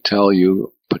let me tell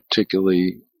you,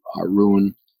 particularly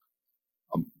Arun,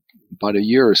 about a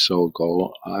year or so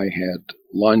ago, I had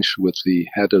lunch with the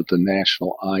head of the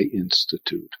National Eye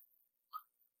Institute.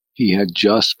 He had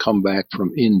just come back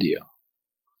from India,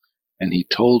 and he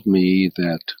told me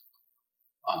that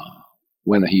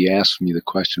when he asked me the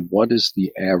question, what is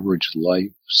the average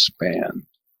lifespan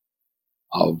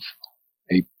of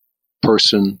a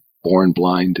person born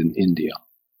blind in India?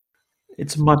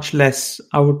 It's much less.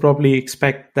 I would probably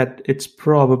expect that it's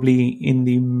probably in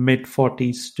the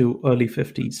mid-40s to early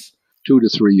 50s. 2 to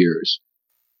 3 years.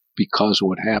 Because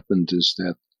what happens is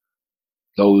that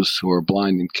those who are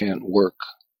blind and can't work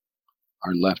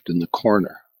are left in the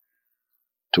corner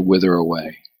to wither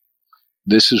away.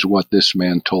 This is what this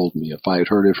man told me. If I had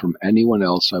heard it from anyone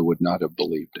else, I would not have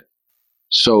believed it.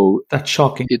 So that's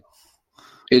shocking.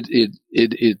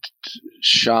 It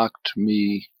shocked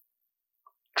me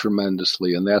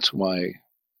tremendously, and that's why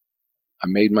I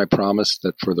made my promise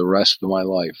that for the rest of my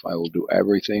life I will do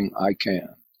everything I can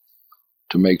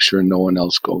to make sure no one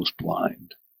else goes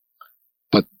blind.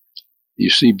 But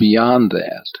you see, beyond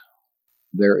that,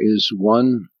 there is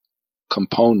one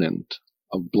component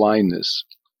of blindness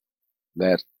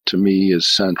that to me is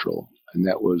central, and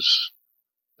that was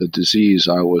the disease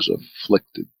I was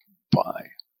afflicted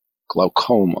by,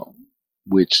 glaucoma,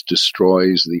 which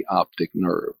destroys the optic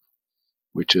nerve,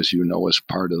 which, as you know, is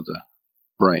part of the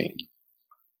brain.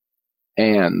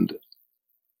 And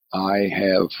I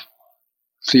have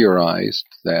theorized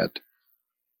that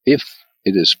if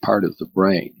it is part of the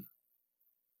brain,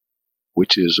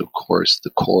 which is, of course, the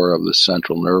core of the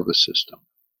central nervous system,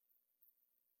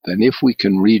 then if we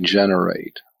can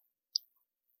regenerate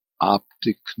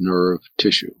optic nerve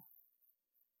tissue,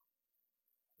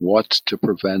 what's to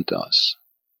prevent us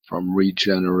from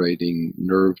regenerating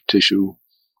nerve tissue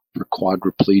for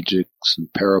quadriplegics and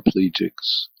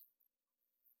paraplegics,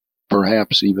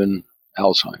 perhaps even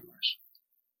Alzheimer's?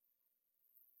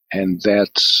 And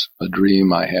that's a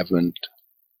dream I haven't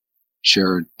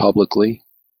shared publicly,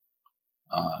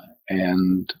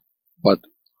 but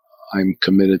I'm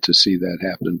committed to see that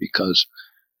happen, because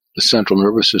the central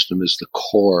nervous system is the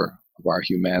core of our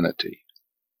humanity.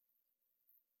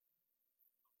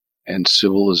 And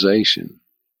civilization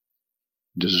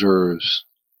deserves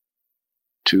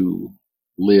to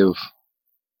live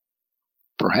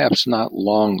perhaps not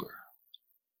longer,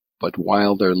 but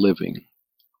while they're living,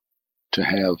 to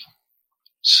have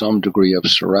some degree of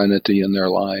serenity in their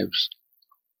lives,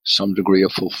 some degree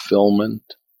of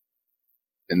fulfillment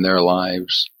in their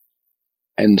lives.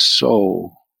 And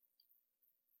so,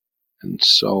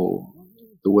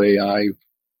 the way I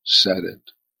said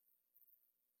it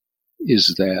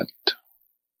is that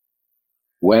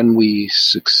when we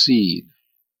succeed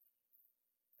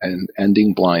in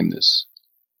ending blindness,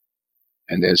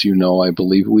 and as you know, I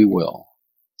believe we will,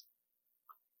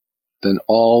 then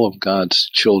all of God's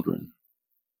children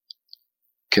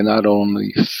can not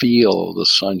only feel the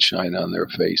sunshine on their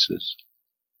faces,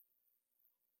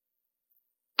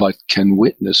 but can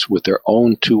witness with their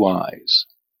own two eyes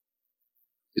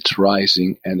its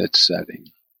rising and its setting.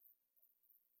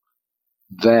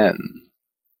 Then,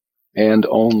 and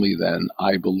only then,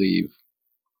 I believe,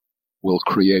 will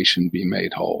creation be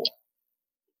made whole.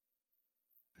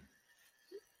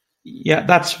 Yeah,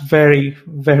 that's very,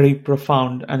 very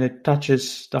profound, and it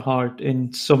touches the heart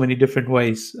in so many different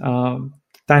ways.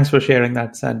 Thanks for sharing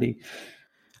that, Sandy.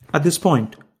 At this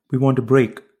point, we want to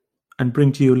break and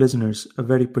bring to you listeners a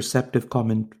very perceptive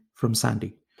comment from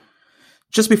Sandy.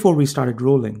 Just before we started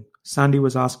rolling, Sandy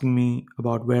was asking me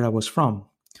about where I was from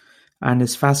and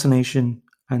his fascination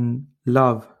and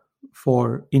love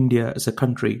for India as a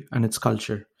country and its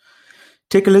culture.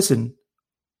 Take a listen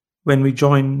when we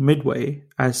joined Midway,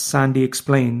 as Sandy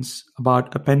explains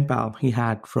about a pen pal he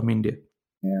had from India.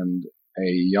 And a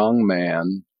young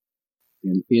man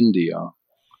in India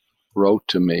wrote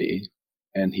to me,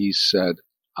 and he said,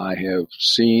 I have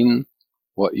seen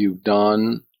what you've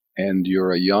done, and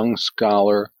you're a young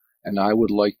scholar, and I would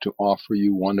like to offer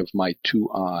you one of my two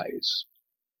eyes,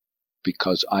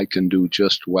 because I can do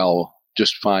just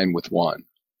fine with one.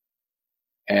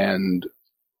 And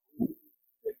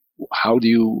how do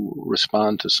you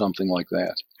respond to something like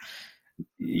that?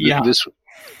 Yeah.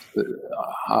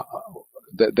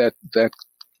 That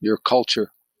your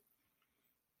culture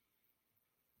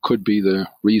could be the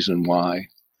reason why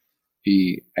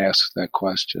he asked that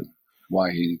question,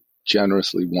 why he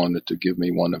generously wanted to give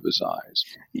me one of his eyes.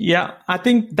 Yeah, I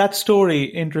think that story,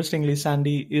 interestingly,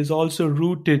 Sandy, is also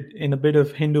rooted in a bit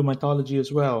of Hindu mythology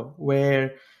as well,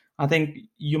 where I think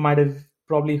you might have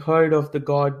probably heard of the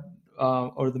god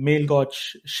or the male god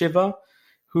Shiva,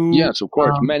 who... Yes, of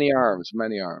course, many arms.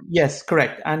 Yes,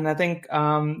 correct. And I think,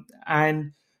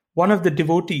 and one of the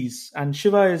devotees, and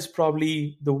Shiva is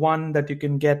probably the one that you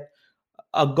can get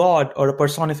a god or a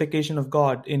personification of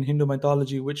God in Hindu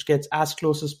mythology, which gets as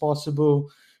close as possible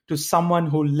to someone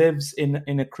who lives in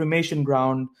a cremation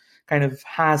ground, kind of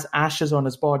has ashes on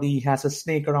his body, has a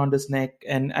snake around his neck,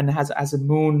 and has a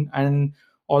moon, and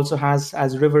also has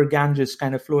river Ganges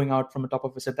kind of flowing out from the top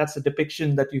of his head. That's the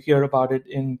depiction that you hear about it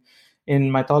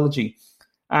in mythology.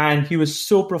 And he was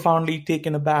so profoundly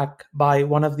taken aback by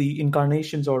one of the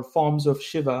incarnations or forms of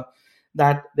Shiva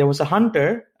that there was a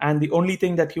hunter, and the only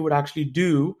thing that he would actually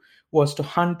do was to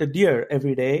hunt a deer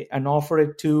every day and offer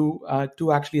it to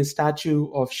actually a statue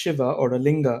of Shiva, or a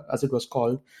linga as it was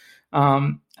called,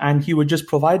 and he would just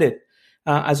provide it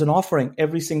as an offering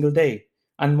every single day.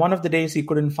 And one of the days he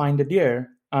couldn't find a deer,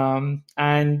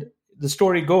 and the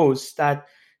story goes that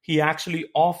he actually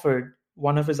offered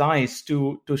one of his eyes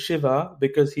to Shiva,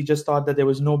 because he just thought that there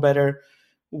was no better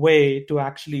way to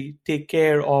actually take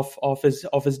care of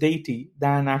his deity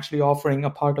than actually offering a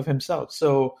part of himself.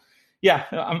 So yeah,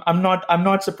 I'm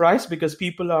not surprised, because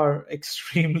people are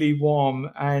extremely warm,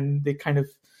 and they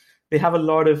have a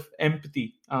lot of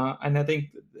empathy, and I think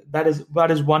that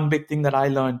is one big thing that I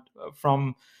learned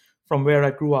from where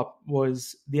I grew up,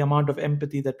 was the amount of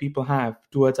empathy that people have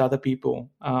towards other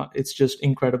people. It's just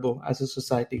incredible as a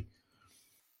society.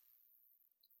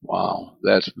 Wow,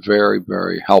 that's very,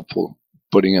 very helpful,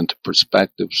 putting into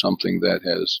perspective something that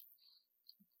has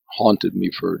haunted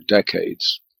me for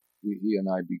decades. He and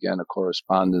I began a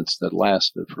correspondence that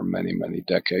lasted for many, many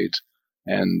decades,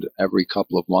 and every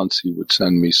couple of months he would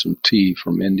send me some tea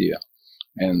from India,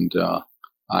 and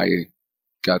I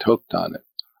got hooked on it,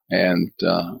 and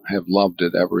have loved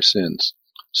it ever since.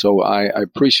 So I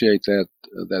appreciate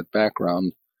that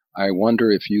background. I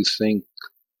wonder if you think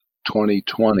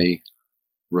 2020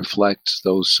 reflects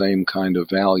those same kind of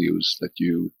values that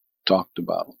you talked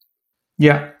about.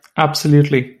 Yeah,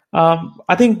 absolutely.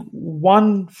 I think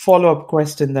one follow-up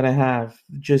question that I have,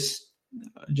 just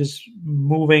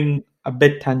moving a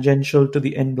bit tangential to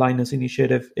the End Blindness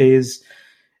Initiative, is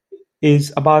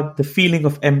about the feeling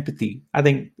of empathy. I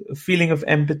think a feeling of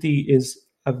empathy is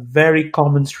a very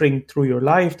common string through your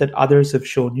life that others have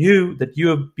shown you, that you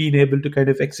have been able to kind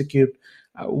of execute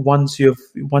once you've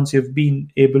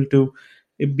been able to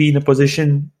be in a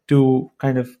position to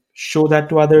kind of show that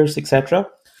to others, etc.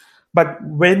 But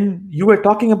when you were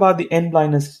talking about the End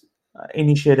Blindness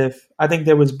Initiative, I think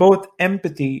there was both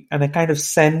empathy, and I kind of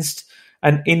sensed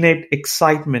an innate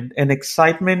excitement, an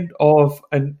excitement of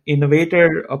an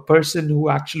innovator, a person who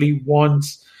actually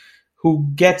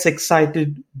who gets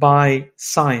excited by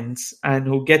science, and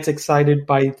who gets excited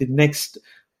by the next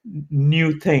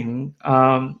new thing,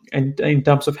 and in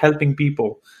terms of helping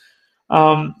people.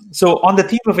 So on the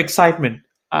theme of excitement,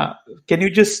 can you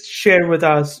just share with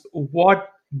us what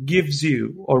gives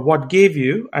you, or what gave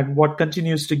you, and what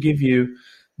continues to give you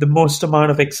the most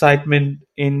amount of excitement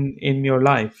in your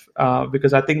life?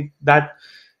 Because I think that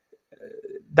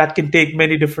can take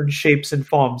many different shapes and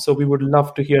forms. So we would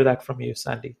love to hear that from you,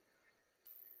 Sandy.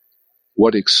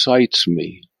 What excites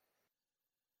me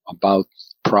about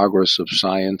progress of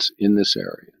science in this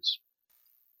area,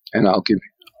 and I'll give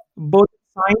you both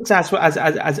science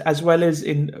as well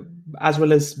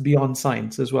as beyond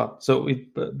science as well. So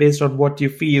based on what you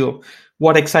feel,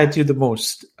 what excites you the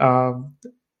most,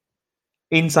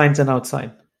 in science and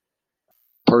outside.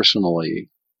 Personally,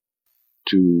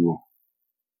 to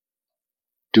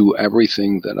do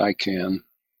everything that I can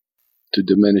to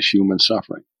diminish human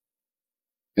suffering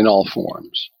in all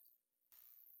forms.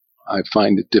 I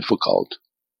find it difficult,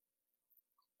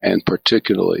 and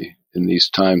particularly in these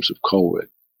times of COVID,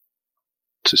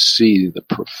 to see the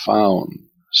profound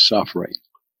suffering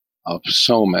of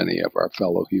so many of our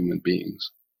fellow human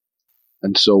beings.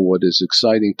 And so what is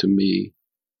exciting to me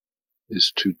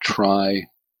is to try,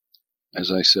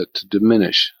 as I said, to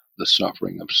diminish the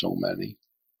suffering of so many.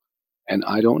 And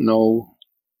I don't know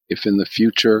if in the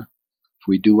future, if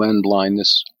we do end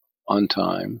blindness on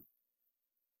time,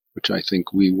 which I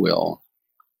think we will,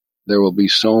 there will be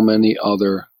so many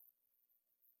other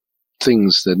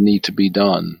things that need to be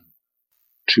done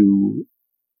to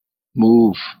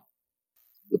move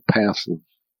the path of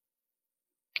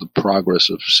the progress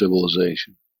of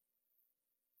civilization.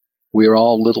 We are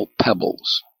all little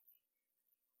pebbles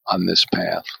on this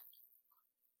path.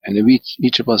 And if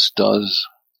each of us does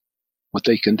what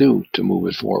they can do to move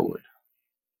it forward.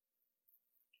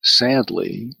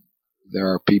 Sadly,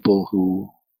 there are people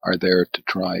who are there to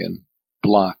try and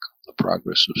block the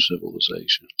progress of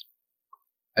civilization.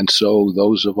 And so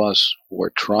those of us who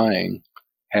are trying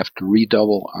have to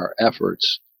redouble our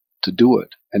efforts to do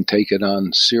it and take it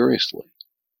on seriously.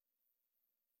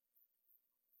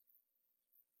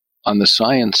 On the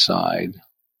science side,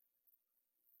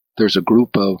 there's a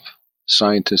group of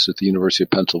scientists at the University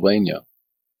of Pennsylvania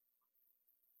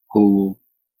who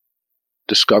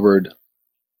discovered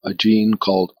a gene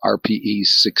called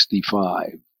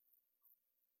RPE65.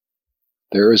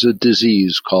 There is a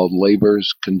disease called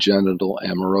Leber's congenital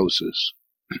amaurosis,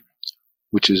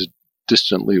 which is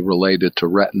distantly related to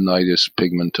retinitis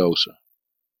pigmentosa.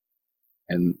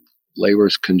 And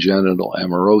Leber's congenital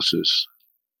amaurosis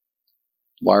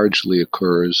largely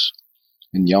occurs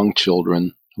in young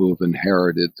children who have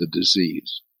inherited the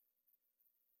disease.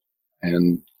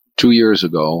 And 2 years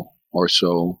ago or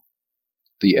so,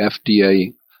 the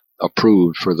FDA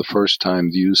approved for the first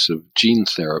time the use of gene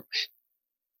therapy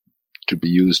to be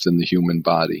used in the human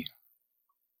body.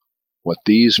 What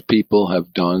these people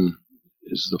have done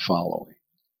is the following.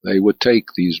 They would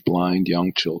take these blind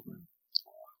young children.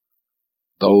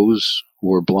 Those who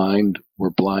were blind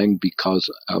because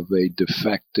of a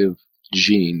defective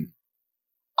gene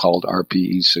called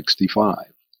RPE65.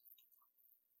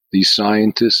 These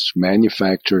scientists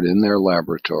manufactured in their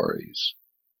laboratories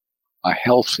a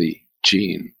healthy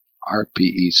gene,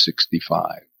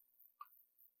 RPE65.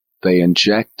 They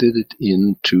injected it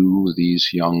into these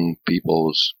young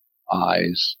people's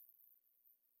eyes,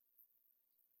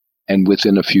 and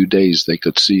within a few days they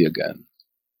could see again.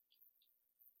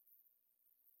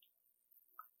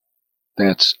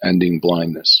 That's ending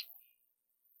blindness.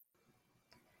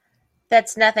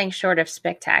 That's nothing short of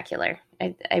spectacular.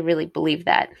 I really believe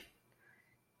that.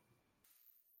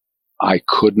 I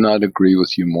could not agree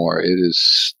with you more. It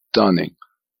is stunning.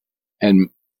 And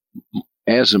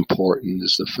as important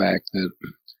is the fact that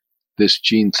this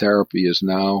gene therapy is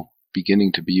now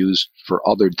beginning to be used for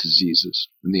other diseases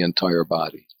in the entire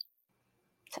body.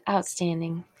 It's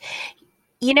outstanding.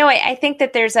 You know, I think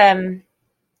that there's a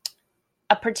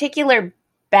particular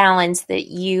balance that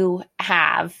you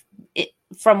have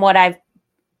from what I've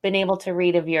been able to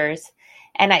read of yours.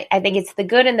 And I think it's the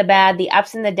good and the bad, the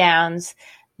ups and the downs,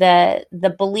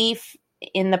 the belief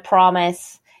in the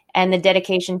promise and the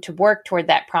dedication to work toward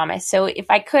that promise. So if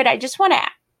I could, I just want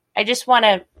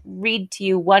to read to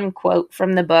you one quote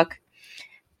from the book.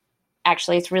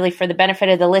 Actually, it's really for the benefit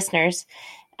of the listeners.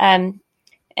 And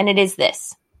it is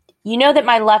this. You know that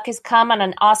my luck has come on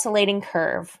an oscillating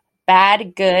curve.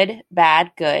 Bad, good,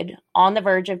 on the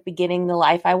verge of beginning the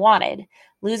life I wanted,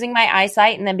 losing my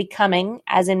eyesight and then becoming,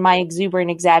 as in my exuberant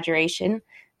exaggeration,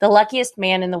 the luckiest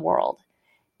man in the world.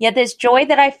 Yet this joy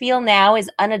that I feel now is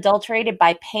unadulterated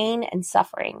by pain and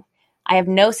suffering. I have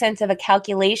no sense of a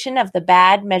calculation of the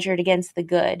bad measured against the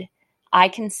good. I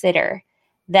consider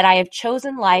that I have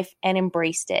chosen life and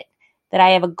embraced it, that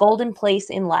I have a golden place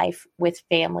in life with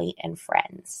family and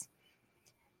friends.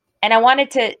 And I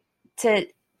wanted to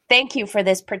thank you for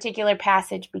this particular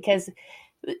passage because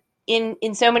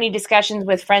in so many discussions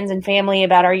with friends and family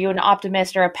about are you an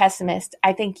optimist or a pessimist,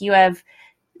 I think you have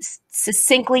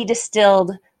succinctly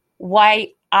distilled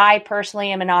why I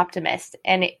personally am an optimist.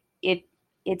 And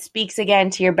it speaks again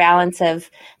to your balance of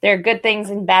there are good things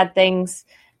and bad things.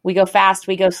 We go fast,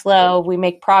 we go slow, we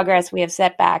make progress, we have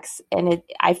setbacks. And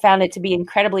I found it to be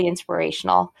incredibly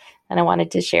inspirational. And I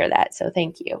wanted to share that. So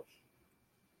thank you.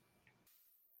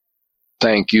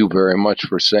 Thank you very much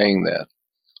for saying that.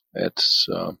 That's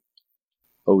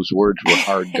those words were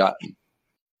hard gotten,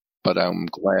 but I'm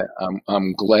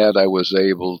glad I was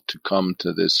able to come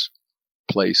to this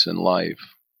place in life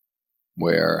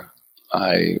where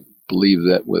I believe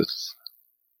that with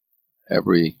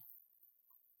every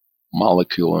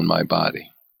molecule in my body.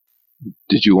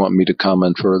 Did you want me to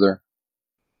comment further?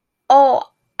 Oh,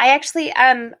 I actually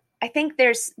I think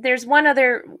there's one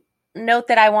other note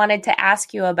that I wanted to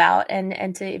ask you about,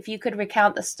 and to if you could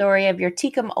recount the story of your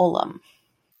Tikkun Olam.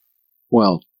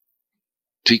 Well,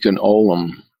 Tikkun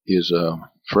Olam is a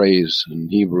phrase in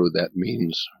Hebrew that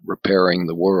means repairing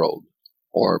the world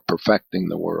or perfecting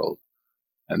the world,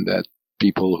 and that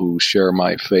people who share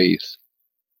my faith,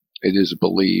 it is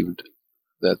believed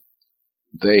that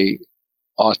they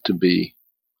ought to be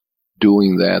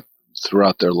doing that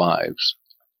throughout their lives.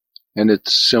 And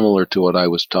it's similar to what I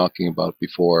was talking about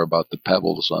before about the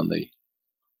pebbles on the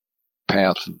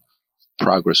path of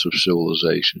progress of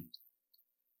civilization.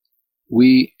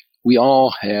 We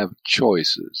all have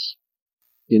choices.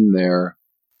 In there,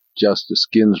 Justice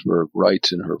Ginsburg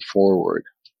writes in her foreword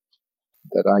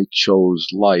that I chose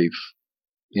life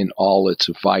in all its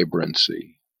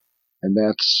vibrancy. And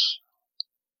that's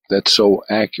so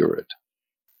accurate.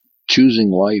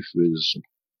 Choosing life is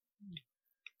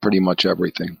pretty much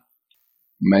everything.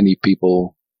 Many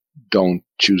people don't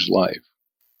choose life,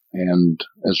 and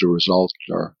as a result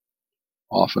are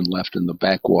often left in the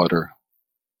backwater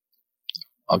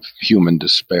of human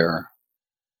despair.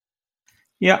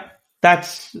 Yeah, that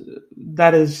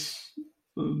is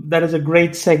a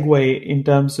great segue in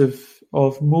terms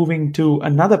of moving to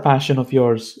another passion of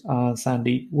yours,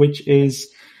 Sandy, which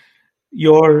is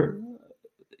your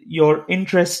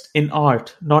interest in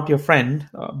art, not your friend,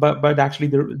 but actually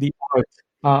the art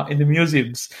in the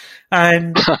museums.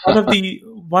 And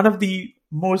one of the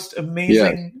most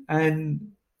amazing, Yes.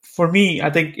 and for me, I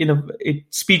think it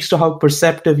speaks to how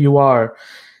perceptive you are,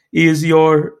 is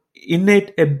your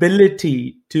innate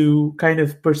ability to kind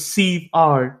of perceive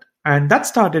art, and that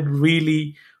started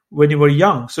really when you were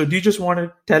young. So do you just want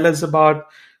to tell us about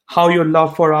how your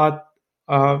love for art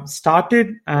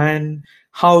started, and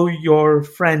how your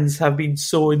friends have been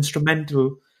so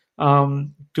instrumental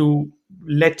to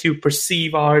let you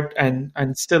perceive art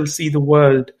and still see the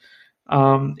world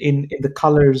in the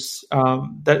colors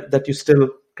that you still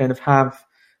kind of have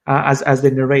as they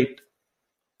narrate?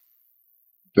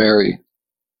 Very,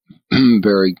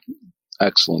 very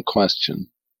excellent question.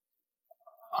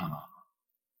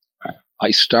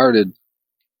 I started,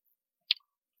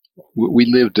 we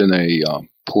lived in a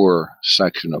poor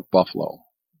section of Buffalo.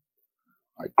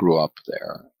 I grew up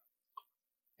there.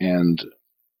 And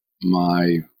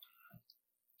my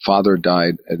father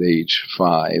died at age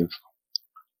 5,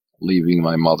 leaving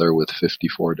my mother with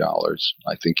 $54.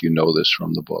 I think you know this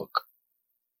from the book.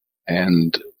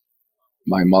 And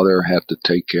my mother had to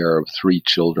take care of 3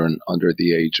 children under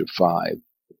the age of 5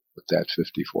 with that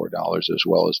 $54, as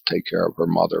well as take care of her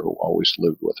mother, who always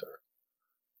lived with her.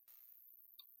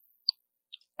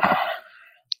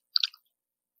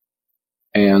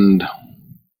 And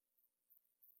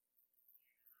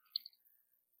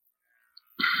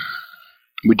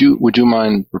would you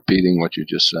mind repeating what you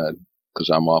just said? Because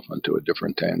I'm off onto a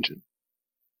different tangent.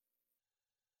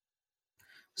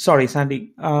 Sorry,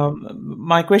 Sandy.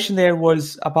 My question there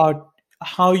was about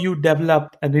how you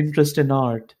developed an interest in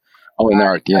art. Oh, in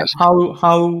art, yes.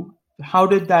 How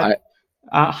did that?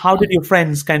 How did your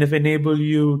friends kind of enable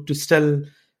you to still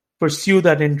pursue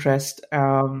that interest?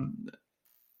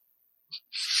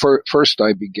 First,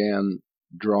 I began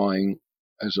drawing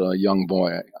as a young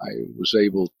boy. I was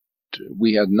able to.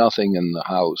 We had nothing in the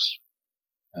house.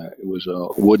 It was a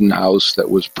wooden house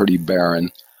that was pretty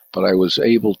barren, but I was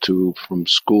able to, from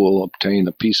school, obtain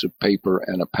a piece of paper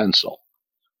and a pencil.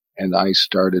 And I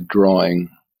started drawing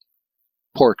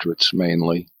portraits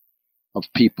mainly of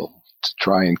people to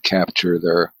try and capture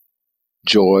their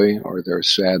joy or their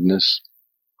sadness.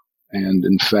 And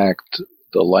in fact,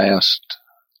 the last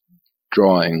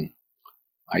drawing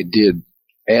I did,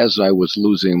 as I was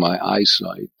losing my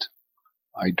eyesight,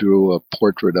 I drew a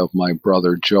portrait of my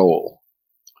brother Joel,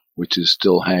 which is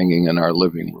still hanging in our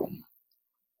living room.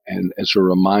 And as a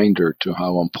reminder to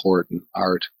how important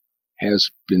art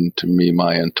has been to me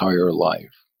my entire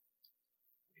life.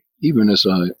 Even as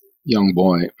a young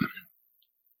boy,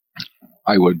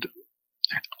 I would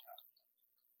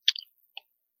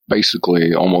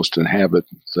basically almost inhabit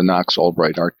the Knox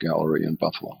Albright Art Gallery in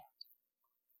Buffalo.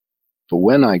 But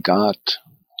when I got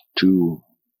to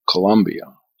Columbia,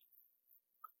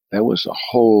 that was a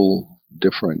whole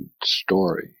different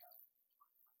story.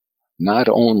 Not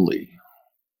only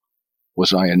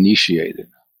was I initiated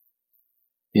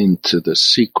into the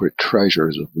secret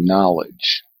treasures of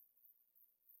knowledge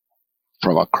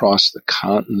from across the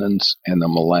continents and the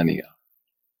millennia,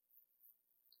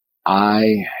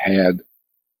 I had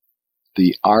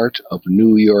the art of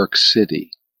New York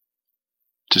City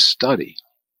to study.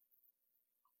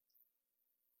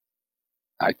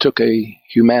 I took a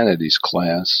humanities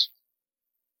class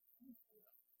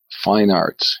fine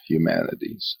arts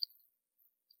humanities.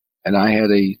 And I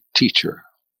had a teacher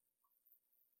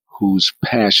whose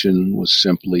passion was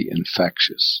simply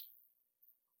infectious.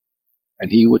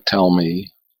 And he would tell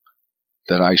me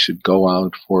that I should go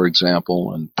out, for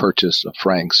example, and purchase a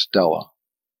Frank Stella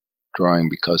drawing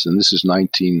and this is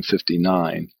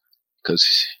 1959,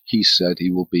 because he said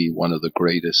he will be one of the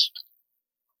greatest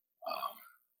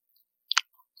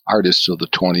artists of the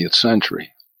 20th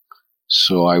century.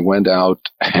 So I went out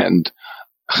and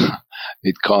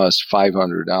it cost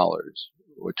 $500,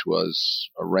 which was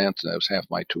a ransom. That was half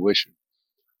my tuition.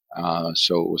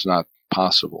 So it was not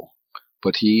possible.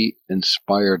 But he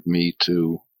inspired me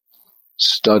to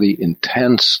study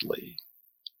intensely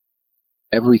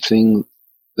everything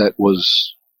that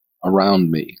was around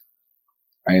me,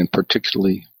 and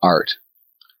particularly art.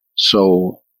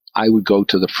 So I would go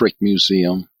to the Frick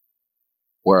Museum,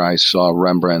 where I saw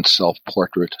Rembrandt's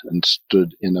self-portrait and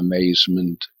stood in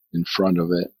amazement in front of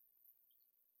it.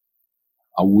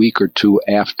 A week or two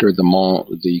after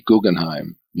the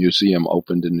Guggenheim Museum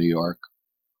opened in New York,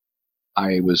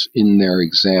 I was in there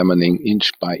examining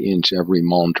inch by inch every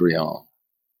Mondrian.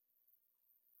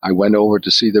 I went over to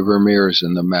see the Vermeers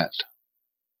in the Met.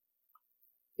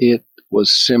 It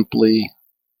was simply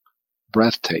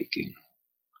breathtaking.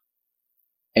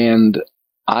 And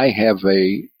I have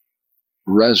a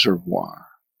reservoir.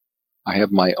 I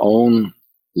have my own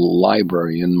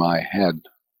library in my head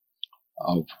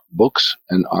of books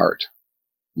and art,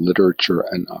 literature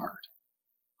and art.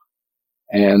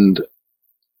 And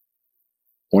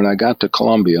when I got to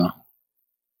Columbia,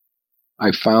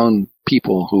 I found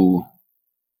people who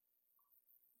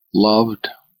loved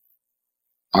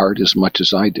art as much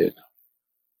as I did.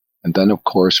 And then, of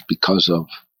course, because of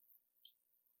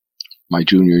my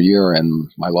junior year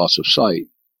and my loss of sight,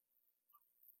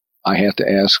 I had to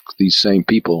ask these same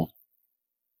people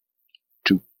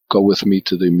to go with me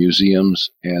to the museums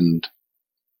and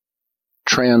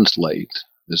translate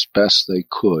as best they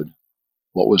could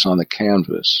what was on the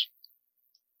canvas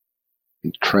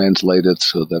and translate it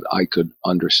so that I could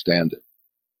understand it.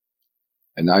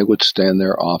 And I would stand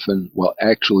there often. Well,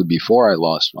 actually, before I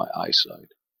lost my eyesight,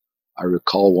 I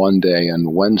recall one day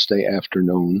on Wednesday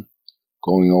afternoon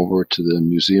going over to the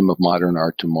Museum of Modern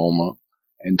Art to MoMA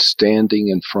and standing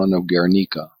in front of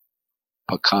Guernica,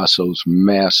 Picasso's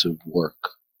massive work.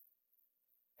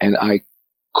 And I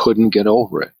couldn't get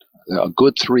over it. A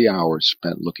good 3 hours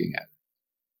spent looking at it.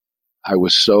 I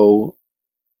was so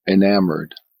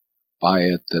enamored by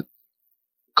it that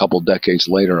a couple decades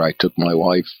later I took my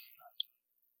wife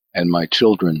and my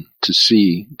children to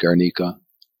see Guernica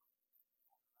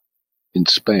in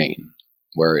Spain,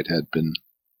 where it had been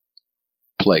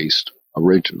placed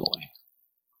originally.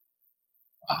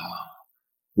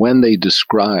 When they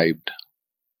described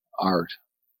art,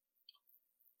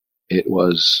 it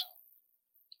was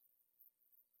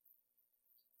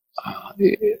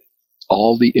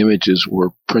all the images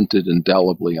were printed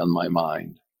indelibly on my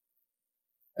mind,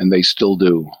 and they still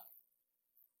do.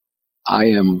 I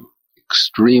am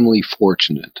extremely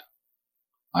fortunate.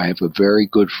 I have a very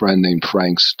good friend named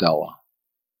Frank Stella.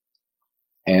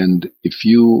 And if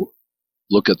you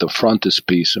look at the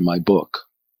frontispiece in my book,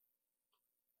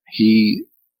 he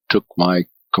took my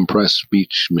compressed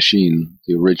speech machine,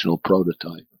 the original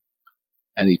prototype,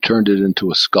 and he turned it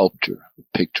into a sculpture,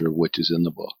 a picture of which is in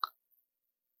the book.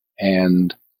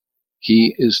 And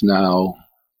he is now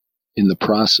in the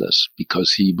process,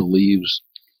 because he believes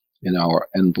in our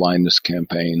End Blindness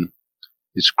campaign,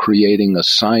 is creating a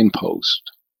signpost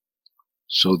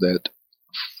so that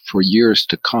for years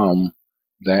to come,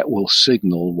 that will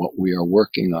signal what we are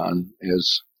working on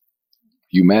as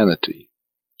humanity,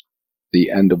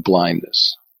 the end of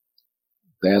blindness.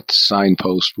 That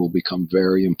signpost will become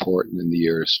very important in the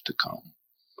years to come.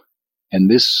 And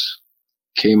this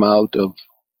came out of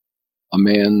a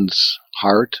man's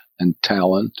heart and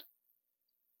talent.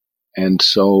 And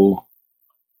so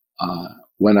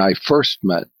when I first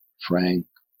met Frank,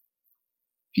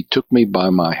 he took me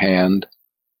by my hand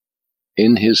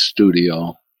in his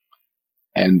studio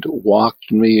and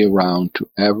walked me around to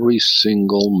every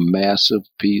single massive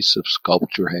piece of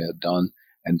sculpture he had done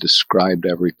and described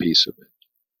every piece of it.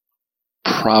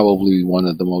 Probably one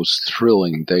of the most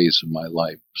thrilling days of my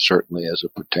life, certainly as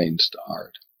it pertains to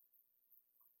art.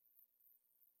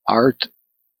 Art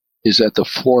is at the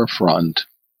forefront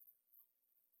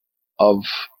of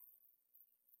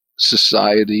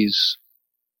society's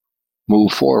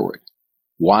move forward.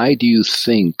 Why do you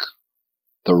think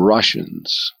the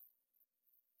Russians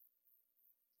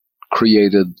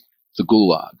created the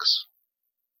gulags?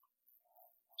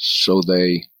 So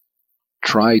they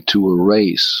tried to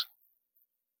erase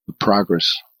the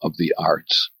progress of the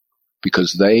arts,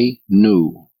 because they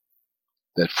knew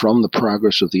that from the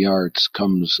progress of the arts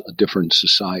comes a different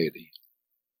society,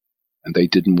 and they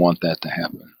didn't want that to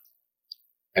happen.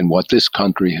 And what this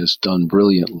country has done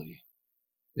brilliantly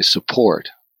is support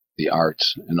the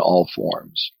arts in all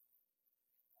forms.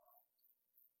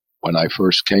 When I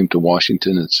first came to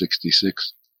Washington in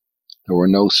 '66, there were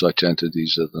no such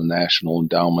entities as the National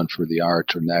Endowment for the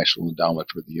Arts or National Endowment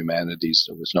for the Humanities.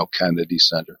 There was no Kennedy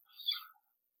Center.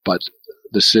 But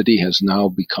the city has now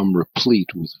become replete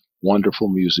with wonderful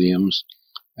museums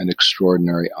and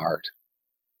extraordinary art.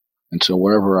 And so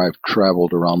wherever I've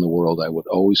traveled around the world, I would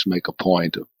always make a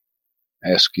point of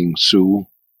asking Sue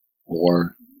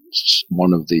or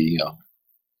one of the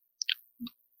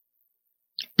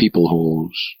people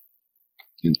who's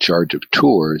in charge of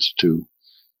tours to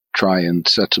try and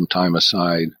set some time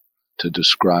aside to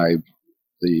describe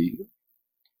the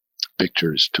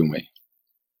pictures to me.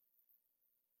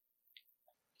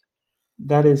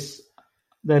 That is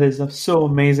so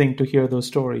amazing to hear those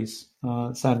stories,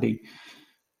 Sandy.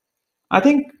 I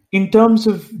think in terms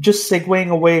of just segueing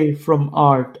away from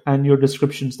art and your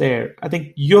descriptions there, I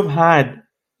think you've had,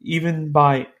 even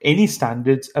by any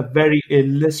standards, a very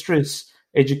illustrious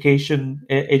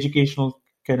educational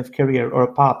kind of career or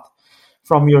a path.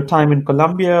 From your time in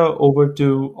Columbia over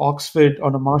to Oxford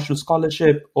on a Marshall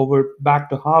Scholarship, over back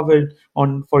to Harvard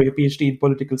for your PhD in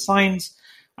political science.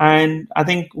 And I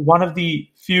think one of the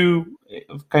few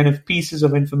kind of pieces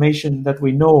of information that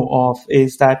we know of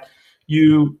is that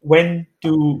you went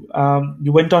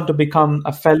on to become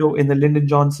a fellow in the Lyndon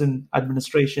Johnson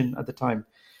administration at the time.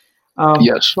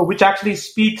 Yes. So which actually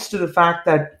speaks to the fact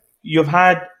that you've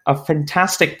had a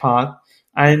fantastic path,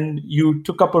 and you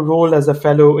took up a role as a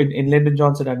fellow in Lyndon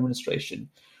Johnson administration.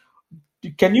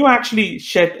 Can you actually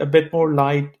shed a bit more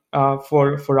light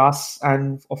for us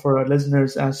and for our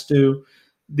listeners as to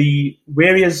the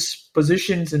various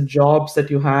positions and jobs that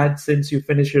you had since you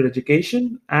finished your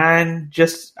education? And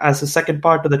just as a second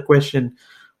part of that question,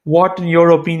 what, in your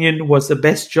opinion, was the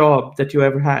best job that you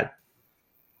ever had?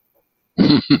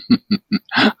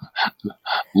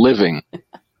 Living.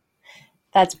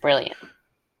 That's brilliant.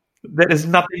 There is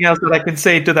nothing else that I can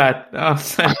say to that.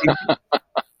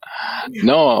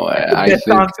 No, I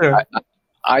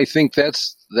think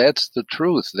that's the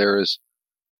truth. There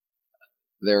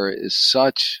is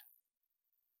such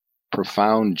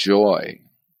profound joy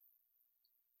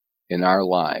in our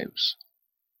lives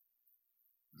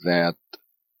that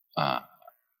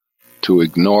to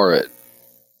ignore it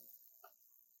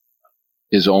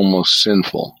is almost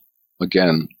sinful,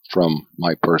 again, from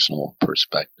my personal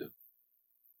perspective.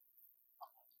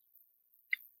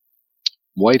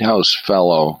 White House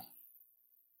Fellow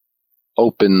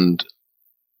opened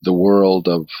the world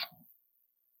of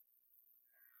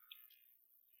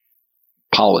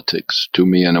politics to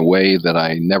me in a way that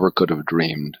I never could have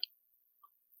dreamed.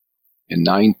 In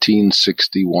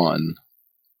 1961,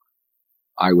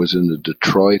 I was in the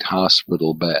Detroit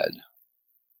hospital bed,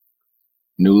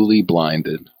 newly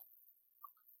blinded,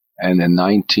 and in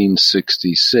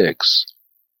 1966,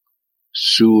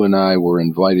 Sue and I were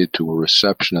invited to a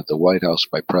reception at the White House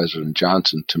by President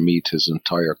Johnson to meet his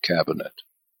entire cabinet.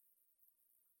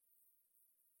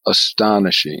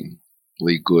 Astonishingly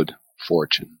good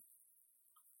fortune.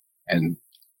 And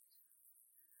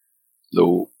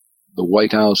the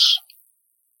White House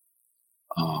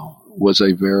was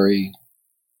a very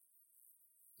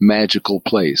magical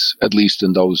place, at least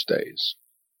in those days.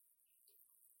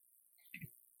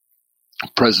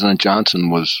 President Johnson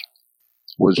was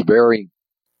very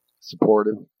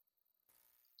supportive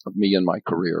of me and my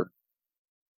career.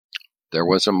 There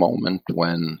was a moment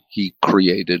when he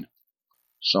created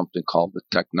something called the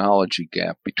technology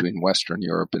gap between Western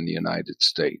Europe and the United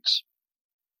States.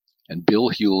 And Bill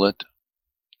Hewlett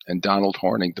and Donald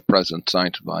Horning, the president's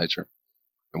science advisor,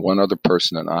 and one other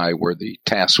person and I were the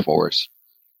task force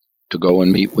to go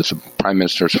and meet with the prime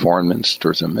ministers, foreign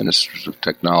ministers, and ministers of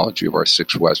technology of our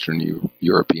 6 Western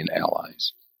European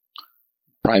allies.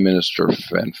 Prime Minister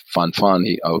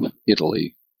Fanfani of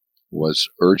Italy was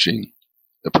urging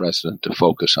the president to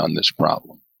focus on this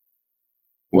problem.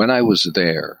 When I was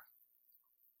there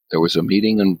was a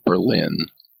meeting in Berlin,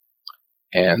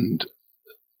 and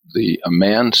a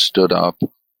man stood up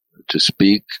to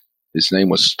speak. His name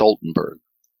was Stoltenberg.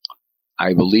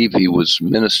 I believe he was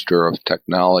Minister of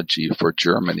Technology for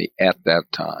Germany at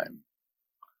that time.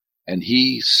 And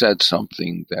he said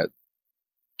something that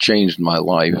changed my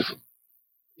life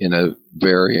in a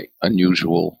very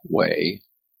unusual way,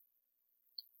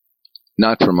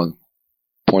 not from a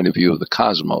point of view of the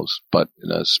cosmos, but in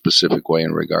a specific way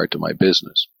in regard to my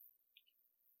business.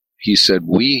 He said,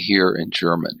 we here in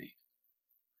Germany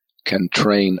can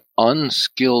train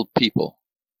unskilled people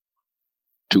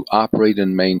to operate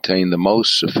and maintain the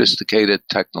most sophisticated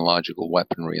technological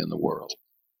weaponry in the world.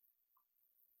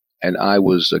 And I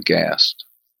was aghast.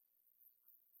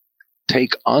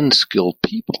 Take unskilled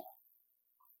people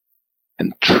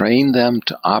and train them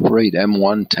to operate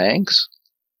M1 tanks?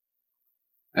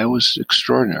 That was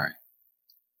extraordinary.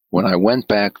 When I went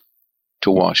back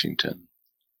to Washington,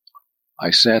 I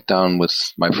sat down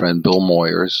with my friend Bill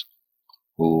Moyers,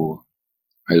 who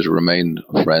has remained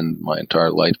a friend my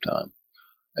entire lifetime.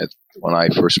 When I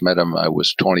first met him, I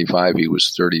was 25, he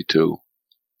was 32,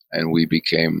 and we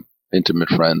became intimate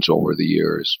friends over the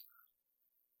years.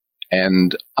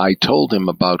 And I told him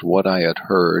about what I had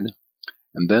heard,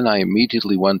 and then I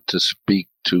immediately went to speak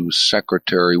to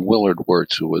Secretary Willard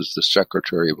Wirtz, who was the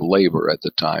Secretary of Labor at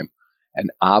the time,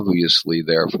 and obviously,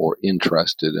 therefore,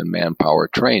 interested in manpower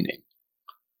training.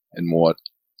 And what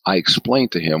I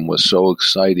explained to him was so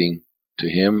exciting to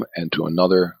him and to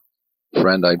another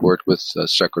friend I'd worked with,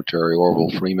 Secretary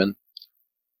Orville Freeman,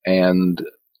 and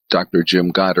Dr.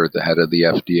 Jim Goddard, the head of the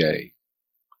FDA.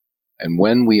 And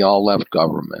when we all left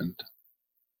government,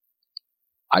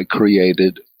 I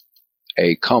created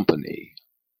a company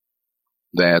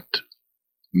that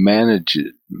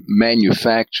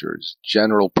manufactures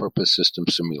general purpose system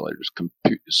simulators,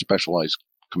 specialized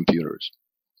computers,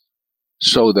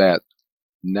 so that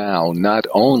now not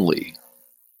only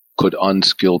could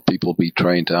unskilled people be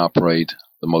trained to operate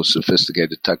the most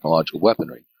sophisticated technological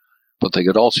weaponry, but they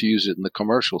could also use it in the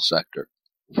commercial sector.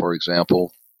 For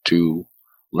example, to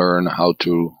learn how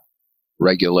to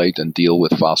regulate and deal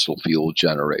with fossil fuel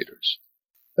generators.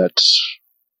 That's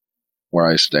where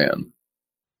I stand.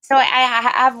 So I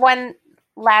have one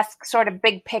last sort of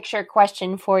big picture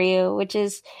question for you, which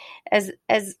is as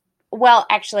well,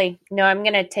 actually, no, I'm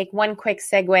going to take one quick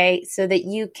segue so that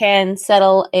you can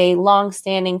settle a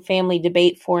long-standing family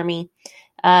debate for me.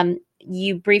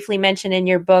 You briefly mentioned in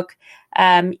your book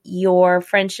your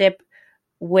friendship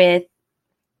with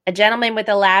a gentleman with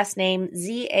a last name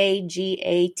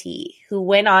Z-A-G-A-T, who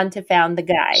went on to found The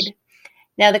Guide.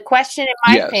 Now, the question in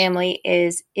my family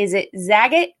is it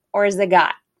Zagat or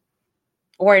Zagat?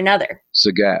 Or another?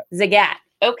 Zagat. Zagat.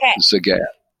 Okay. Zagat.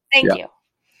 Thank you.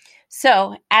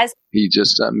 So, as he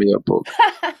just sent me a book.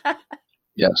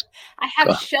 Yes. I have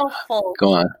a shelf full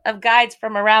of guides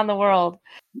from around the world.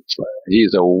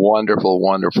 He's a wonderful,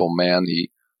 wonderful man. He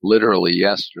literally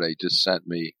yesterday just sent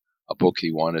me a book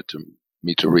he wanted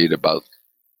me to read about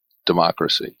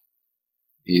democracy.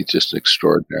 He's just an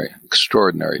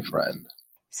extraordinary friend.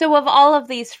 So of all of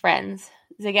these friends,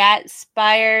 Zagat,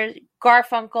 Spire,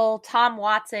 Garfunkel, Tom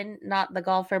Watson, not the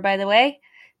golfer, by the way,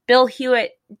 Bill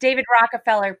Hewitt, David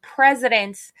Rockefeller,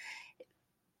 presidents,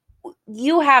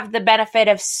 you have the benefit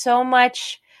of so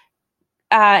much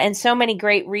and so many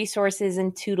great resources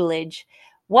and tutelage.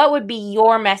 What would be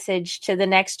your message to the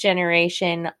next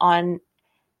generation on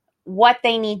what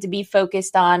they need to be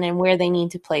focused on and where they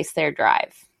need to place their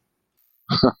drive?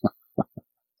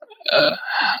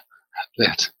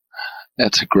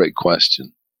 That's a great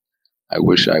question. I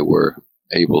wish I were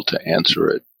able to answer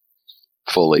it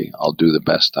fully. I'll do the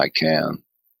best I can.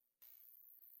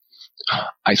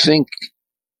 I think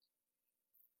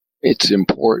it's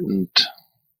important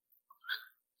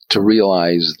to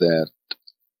realize that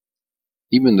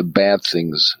even the bad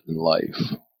things in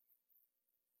life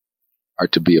are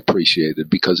to be appreciated,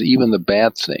 because even the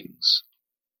bad things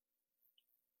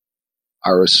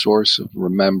are a source of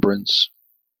remembrance,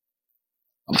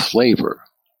 a flavor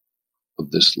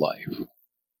of this life.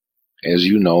 As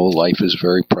you know, life is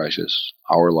very precious.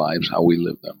 Our lives, how we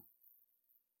live them.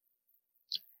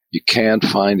 You can't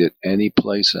find it any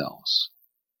place else.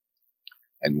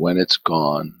 And when it's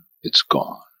gone, it's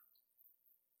gone.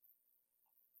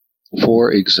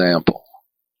 For example,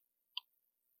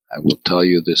 I will tell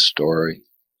you this story.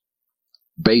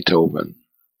 Beethoven,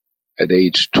 at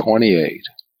age 28,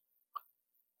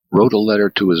 wrote a letter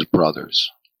to his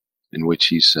brothers in which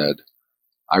he said,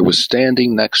 I was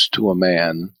standing next to a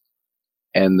man,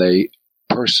 and the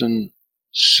person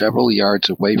several yards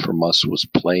away from us was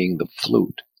playing the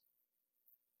flute,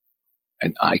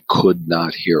 and I could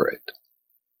not hear it.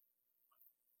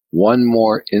 One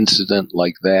more incident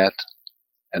like that,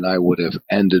 and I would have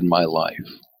ended my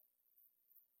life.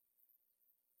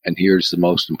 And here's the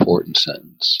most important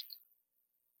sentence.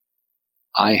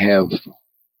 I have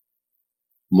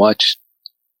much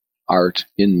art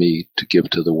in me to give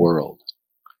to the world.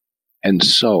 And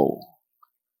so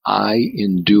I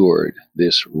endured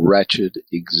this wretched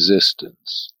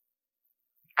existence,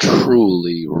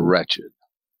 truly wretched.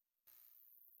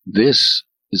 This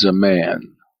is a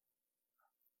man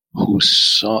who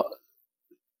saw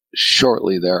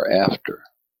shortly thereafter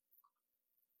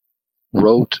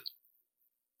wrote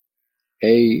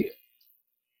a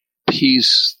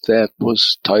piece that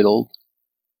was titled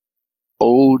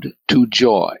Ode to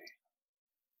Joy.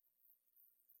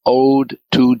 Ode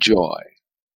to Joy.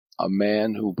 A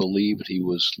man who believed he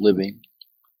was living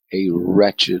a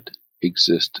wretched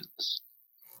existence.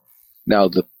 Now,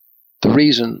 the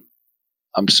reason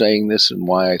I'm saying this and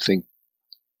why I think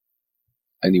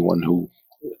anyone who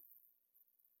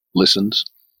listens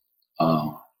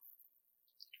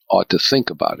ought to think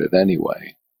about it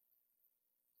anyway.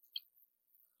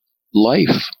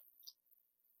 Life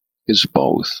is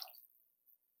both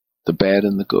the bad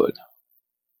and the good.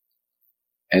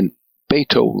 And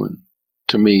Beethoven,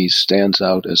 to me, stands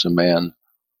out as a man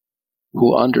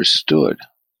who understood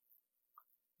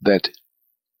that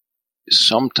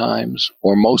sometimes,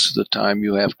 or most of the time,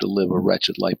 you have to live a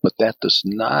wretched life, but that does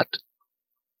not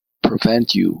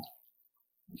prevent you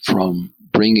from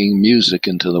bringing music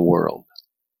into the world.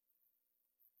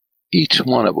 Each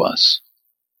one of us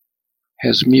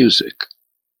has music.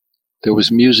 There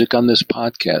was music on this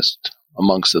podcast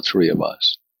amongst the three of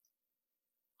us.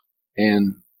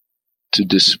 And to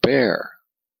despair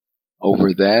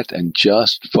over that and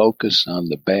just focus on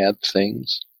the bad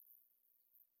things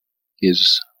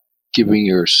is giving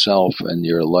yourself and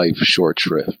your life short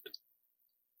shrift.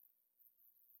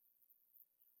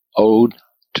 Ode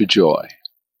to Joy.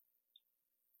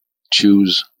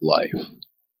 Choose life.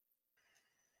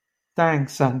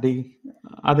 Thanks, Sandy.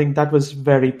 I think that was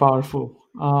very powerful.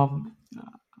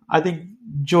 I think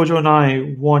Jojo and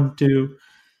I want to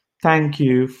thank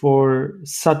you for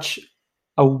such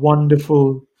a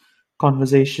wonderful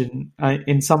conversation.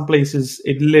 In some places,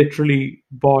 it literally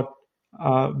brought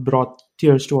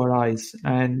tears to our eyes.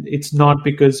 And it's not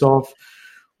because of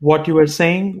what you were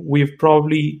saying. We've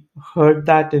probably heard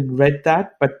that and read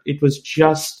that, but it was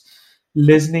just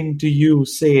listening to you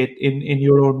say it in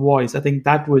your own voice. I think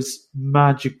that was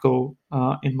magical,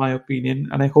 in my opinion.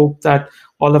 And I hope that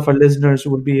all of our listeners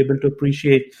will be able to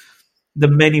appreciate the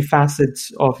many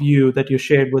facets of you that you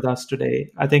shared with us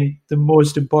today. I think the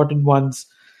most important ones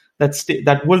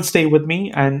that will stay with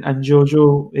me and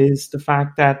Jojo is the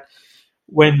fact that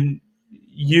when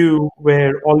you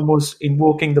were almost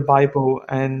invoking the Bible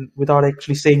and without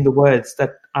actually saying the words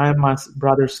that I am my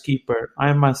brother's keeper, I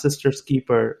am my sister's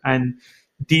keeper, and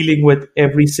dealing with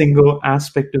every single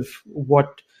aspect of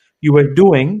what you were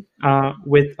doing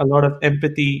with a lot of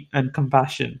empathy and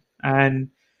compassion, and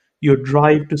your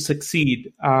drive to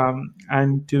succeed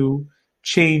and to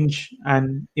change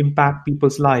and impact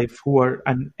people's life who are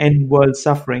and end world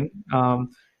suffering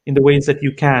in the ways that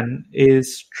you can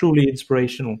is truly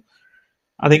inspirational.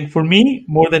 I think for me,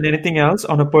 more than anything else,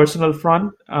 on a personal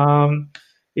front,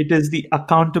 it is the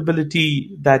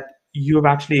accountability that you have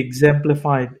actually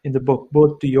exemplified in the book,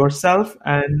 both to yourself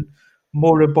and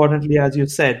more importantly, as you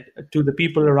said, to the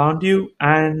people around you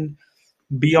and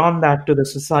beyond that to the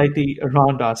society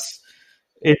around us.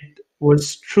 It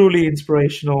was truly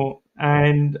inspirational.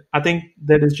 And I think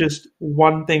there is just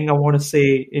one thing I want to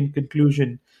say in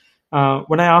conclusion.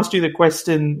 When I asked you the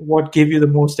question, what gave you the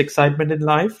most excitement in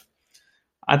life?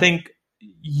 I think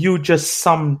you just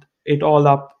summed it all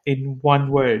up in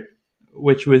one word,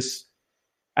 which was,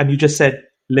 and you just said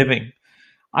living.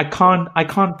 I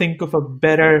can't think of a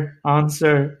better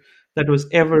answer that was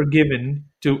ever given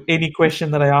to any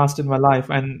question that I asked in my life.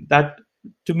 And that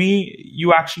to me,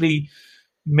 you actually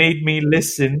made me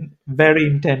listen very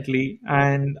intently.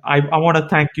 And I want to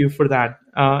thank you for that.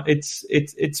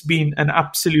 It's been an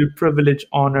absolute privilege,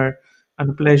 honor, and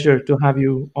a pleasure to have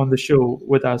you on the show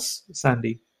with us,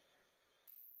 Sandy.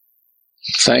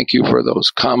 Thank you for those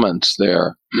comments.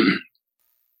 They're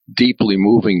deeply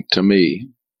moving to me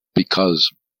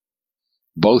because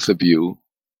both of you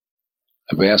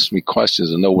have asked me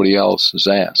questions that nobody else has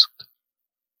asked.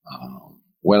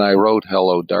 When I wrote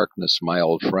Hello Darkness, My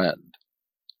Old Friend,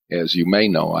 as you may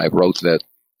know, I wrote that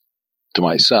to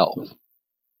myself,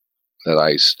 that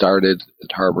I started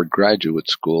at Harvard Graduate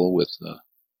School with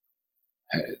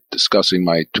discussing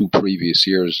my 2 previous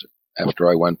years after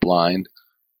I went blind,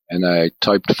 and I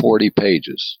typed 40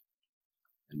 pages.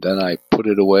 And then I put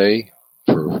them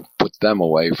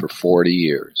away for 40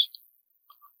 years,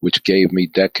 which gave me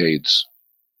decades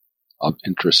of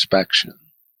introspection.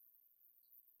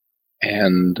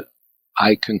 And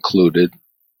I concluded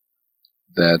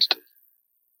that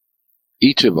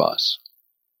each of us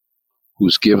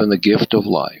who's given the gift of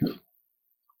life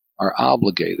are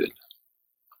obligated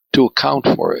to account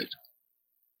for it,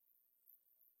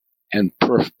 and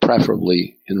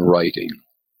preferably in writing,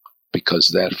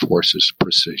 because that forces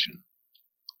precision.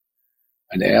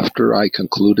 And after I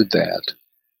concluded that,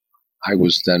 I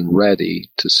was then ready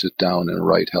to sit down and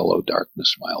write Hello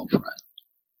Darkness, My Old Friend.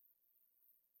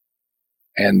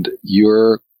 And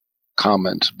your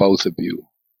comments, both of you,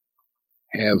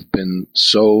 have been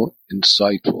so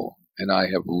insightful, and I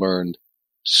have learned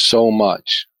so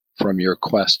much from your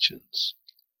questions.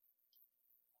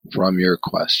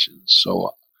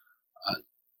 So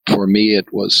for me,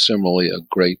 it was similarly a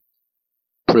great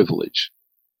privilege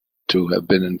to have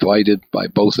been invited by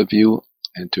both of you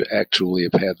and to actually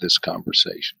have had this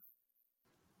conversation.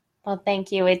 Well,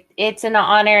 thank you. It's an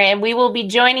honor, and we will be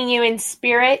joining you in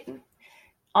spirit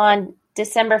on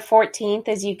December 14th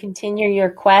as you continue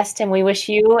your quest, and we wish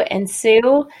you and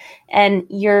Sue and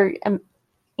your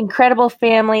incredible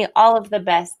family all of the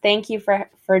best. Thank you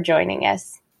for joining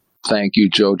us. Thank you,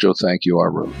 Jojo. Thank you,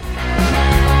 Arun.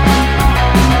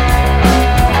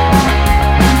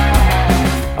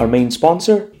 Our main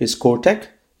sponsor is CoreTech.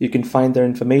 You can find their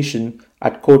information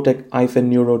at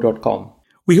cortech-neuro.com.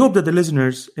 We hope that the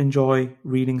listeners enjoy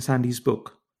reading Sandy's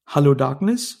book, Hello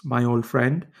Darkness, My Old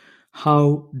Friend,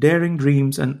 How Daring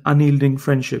Dreams and Unyielding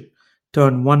Friendship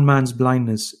Turn One Man's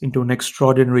Blindness into an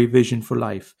Extraordinary Vision for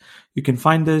Life. You can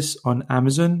find this on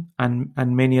Amazon and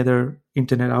many other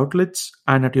internet outlets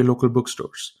and at your local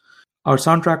bookstores. Our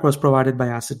soundtrack was provided by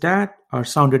Acid Dad. Our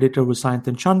sound editor was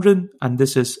Sayanthan Chandran, and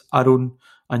this is Arun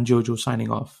and Jojo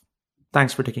signing off.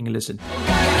 Thanks for taking a listen.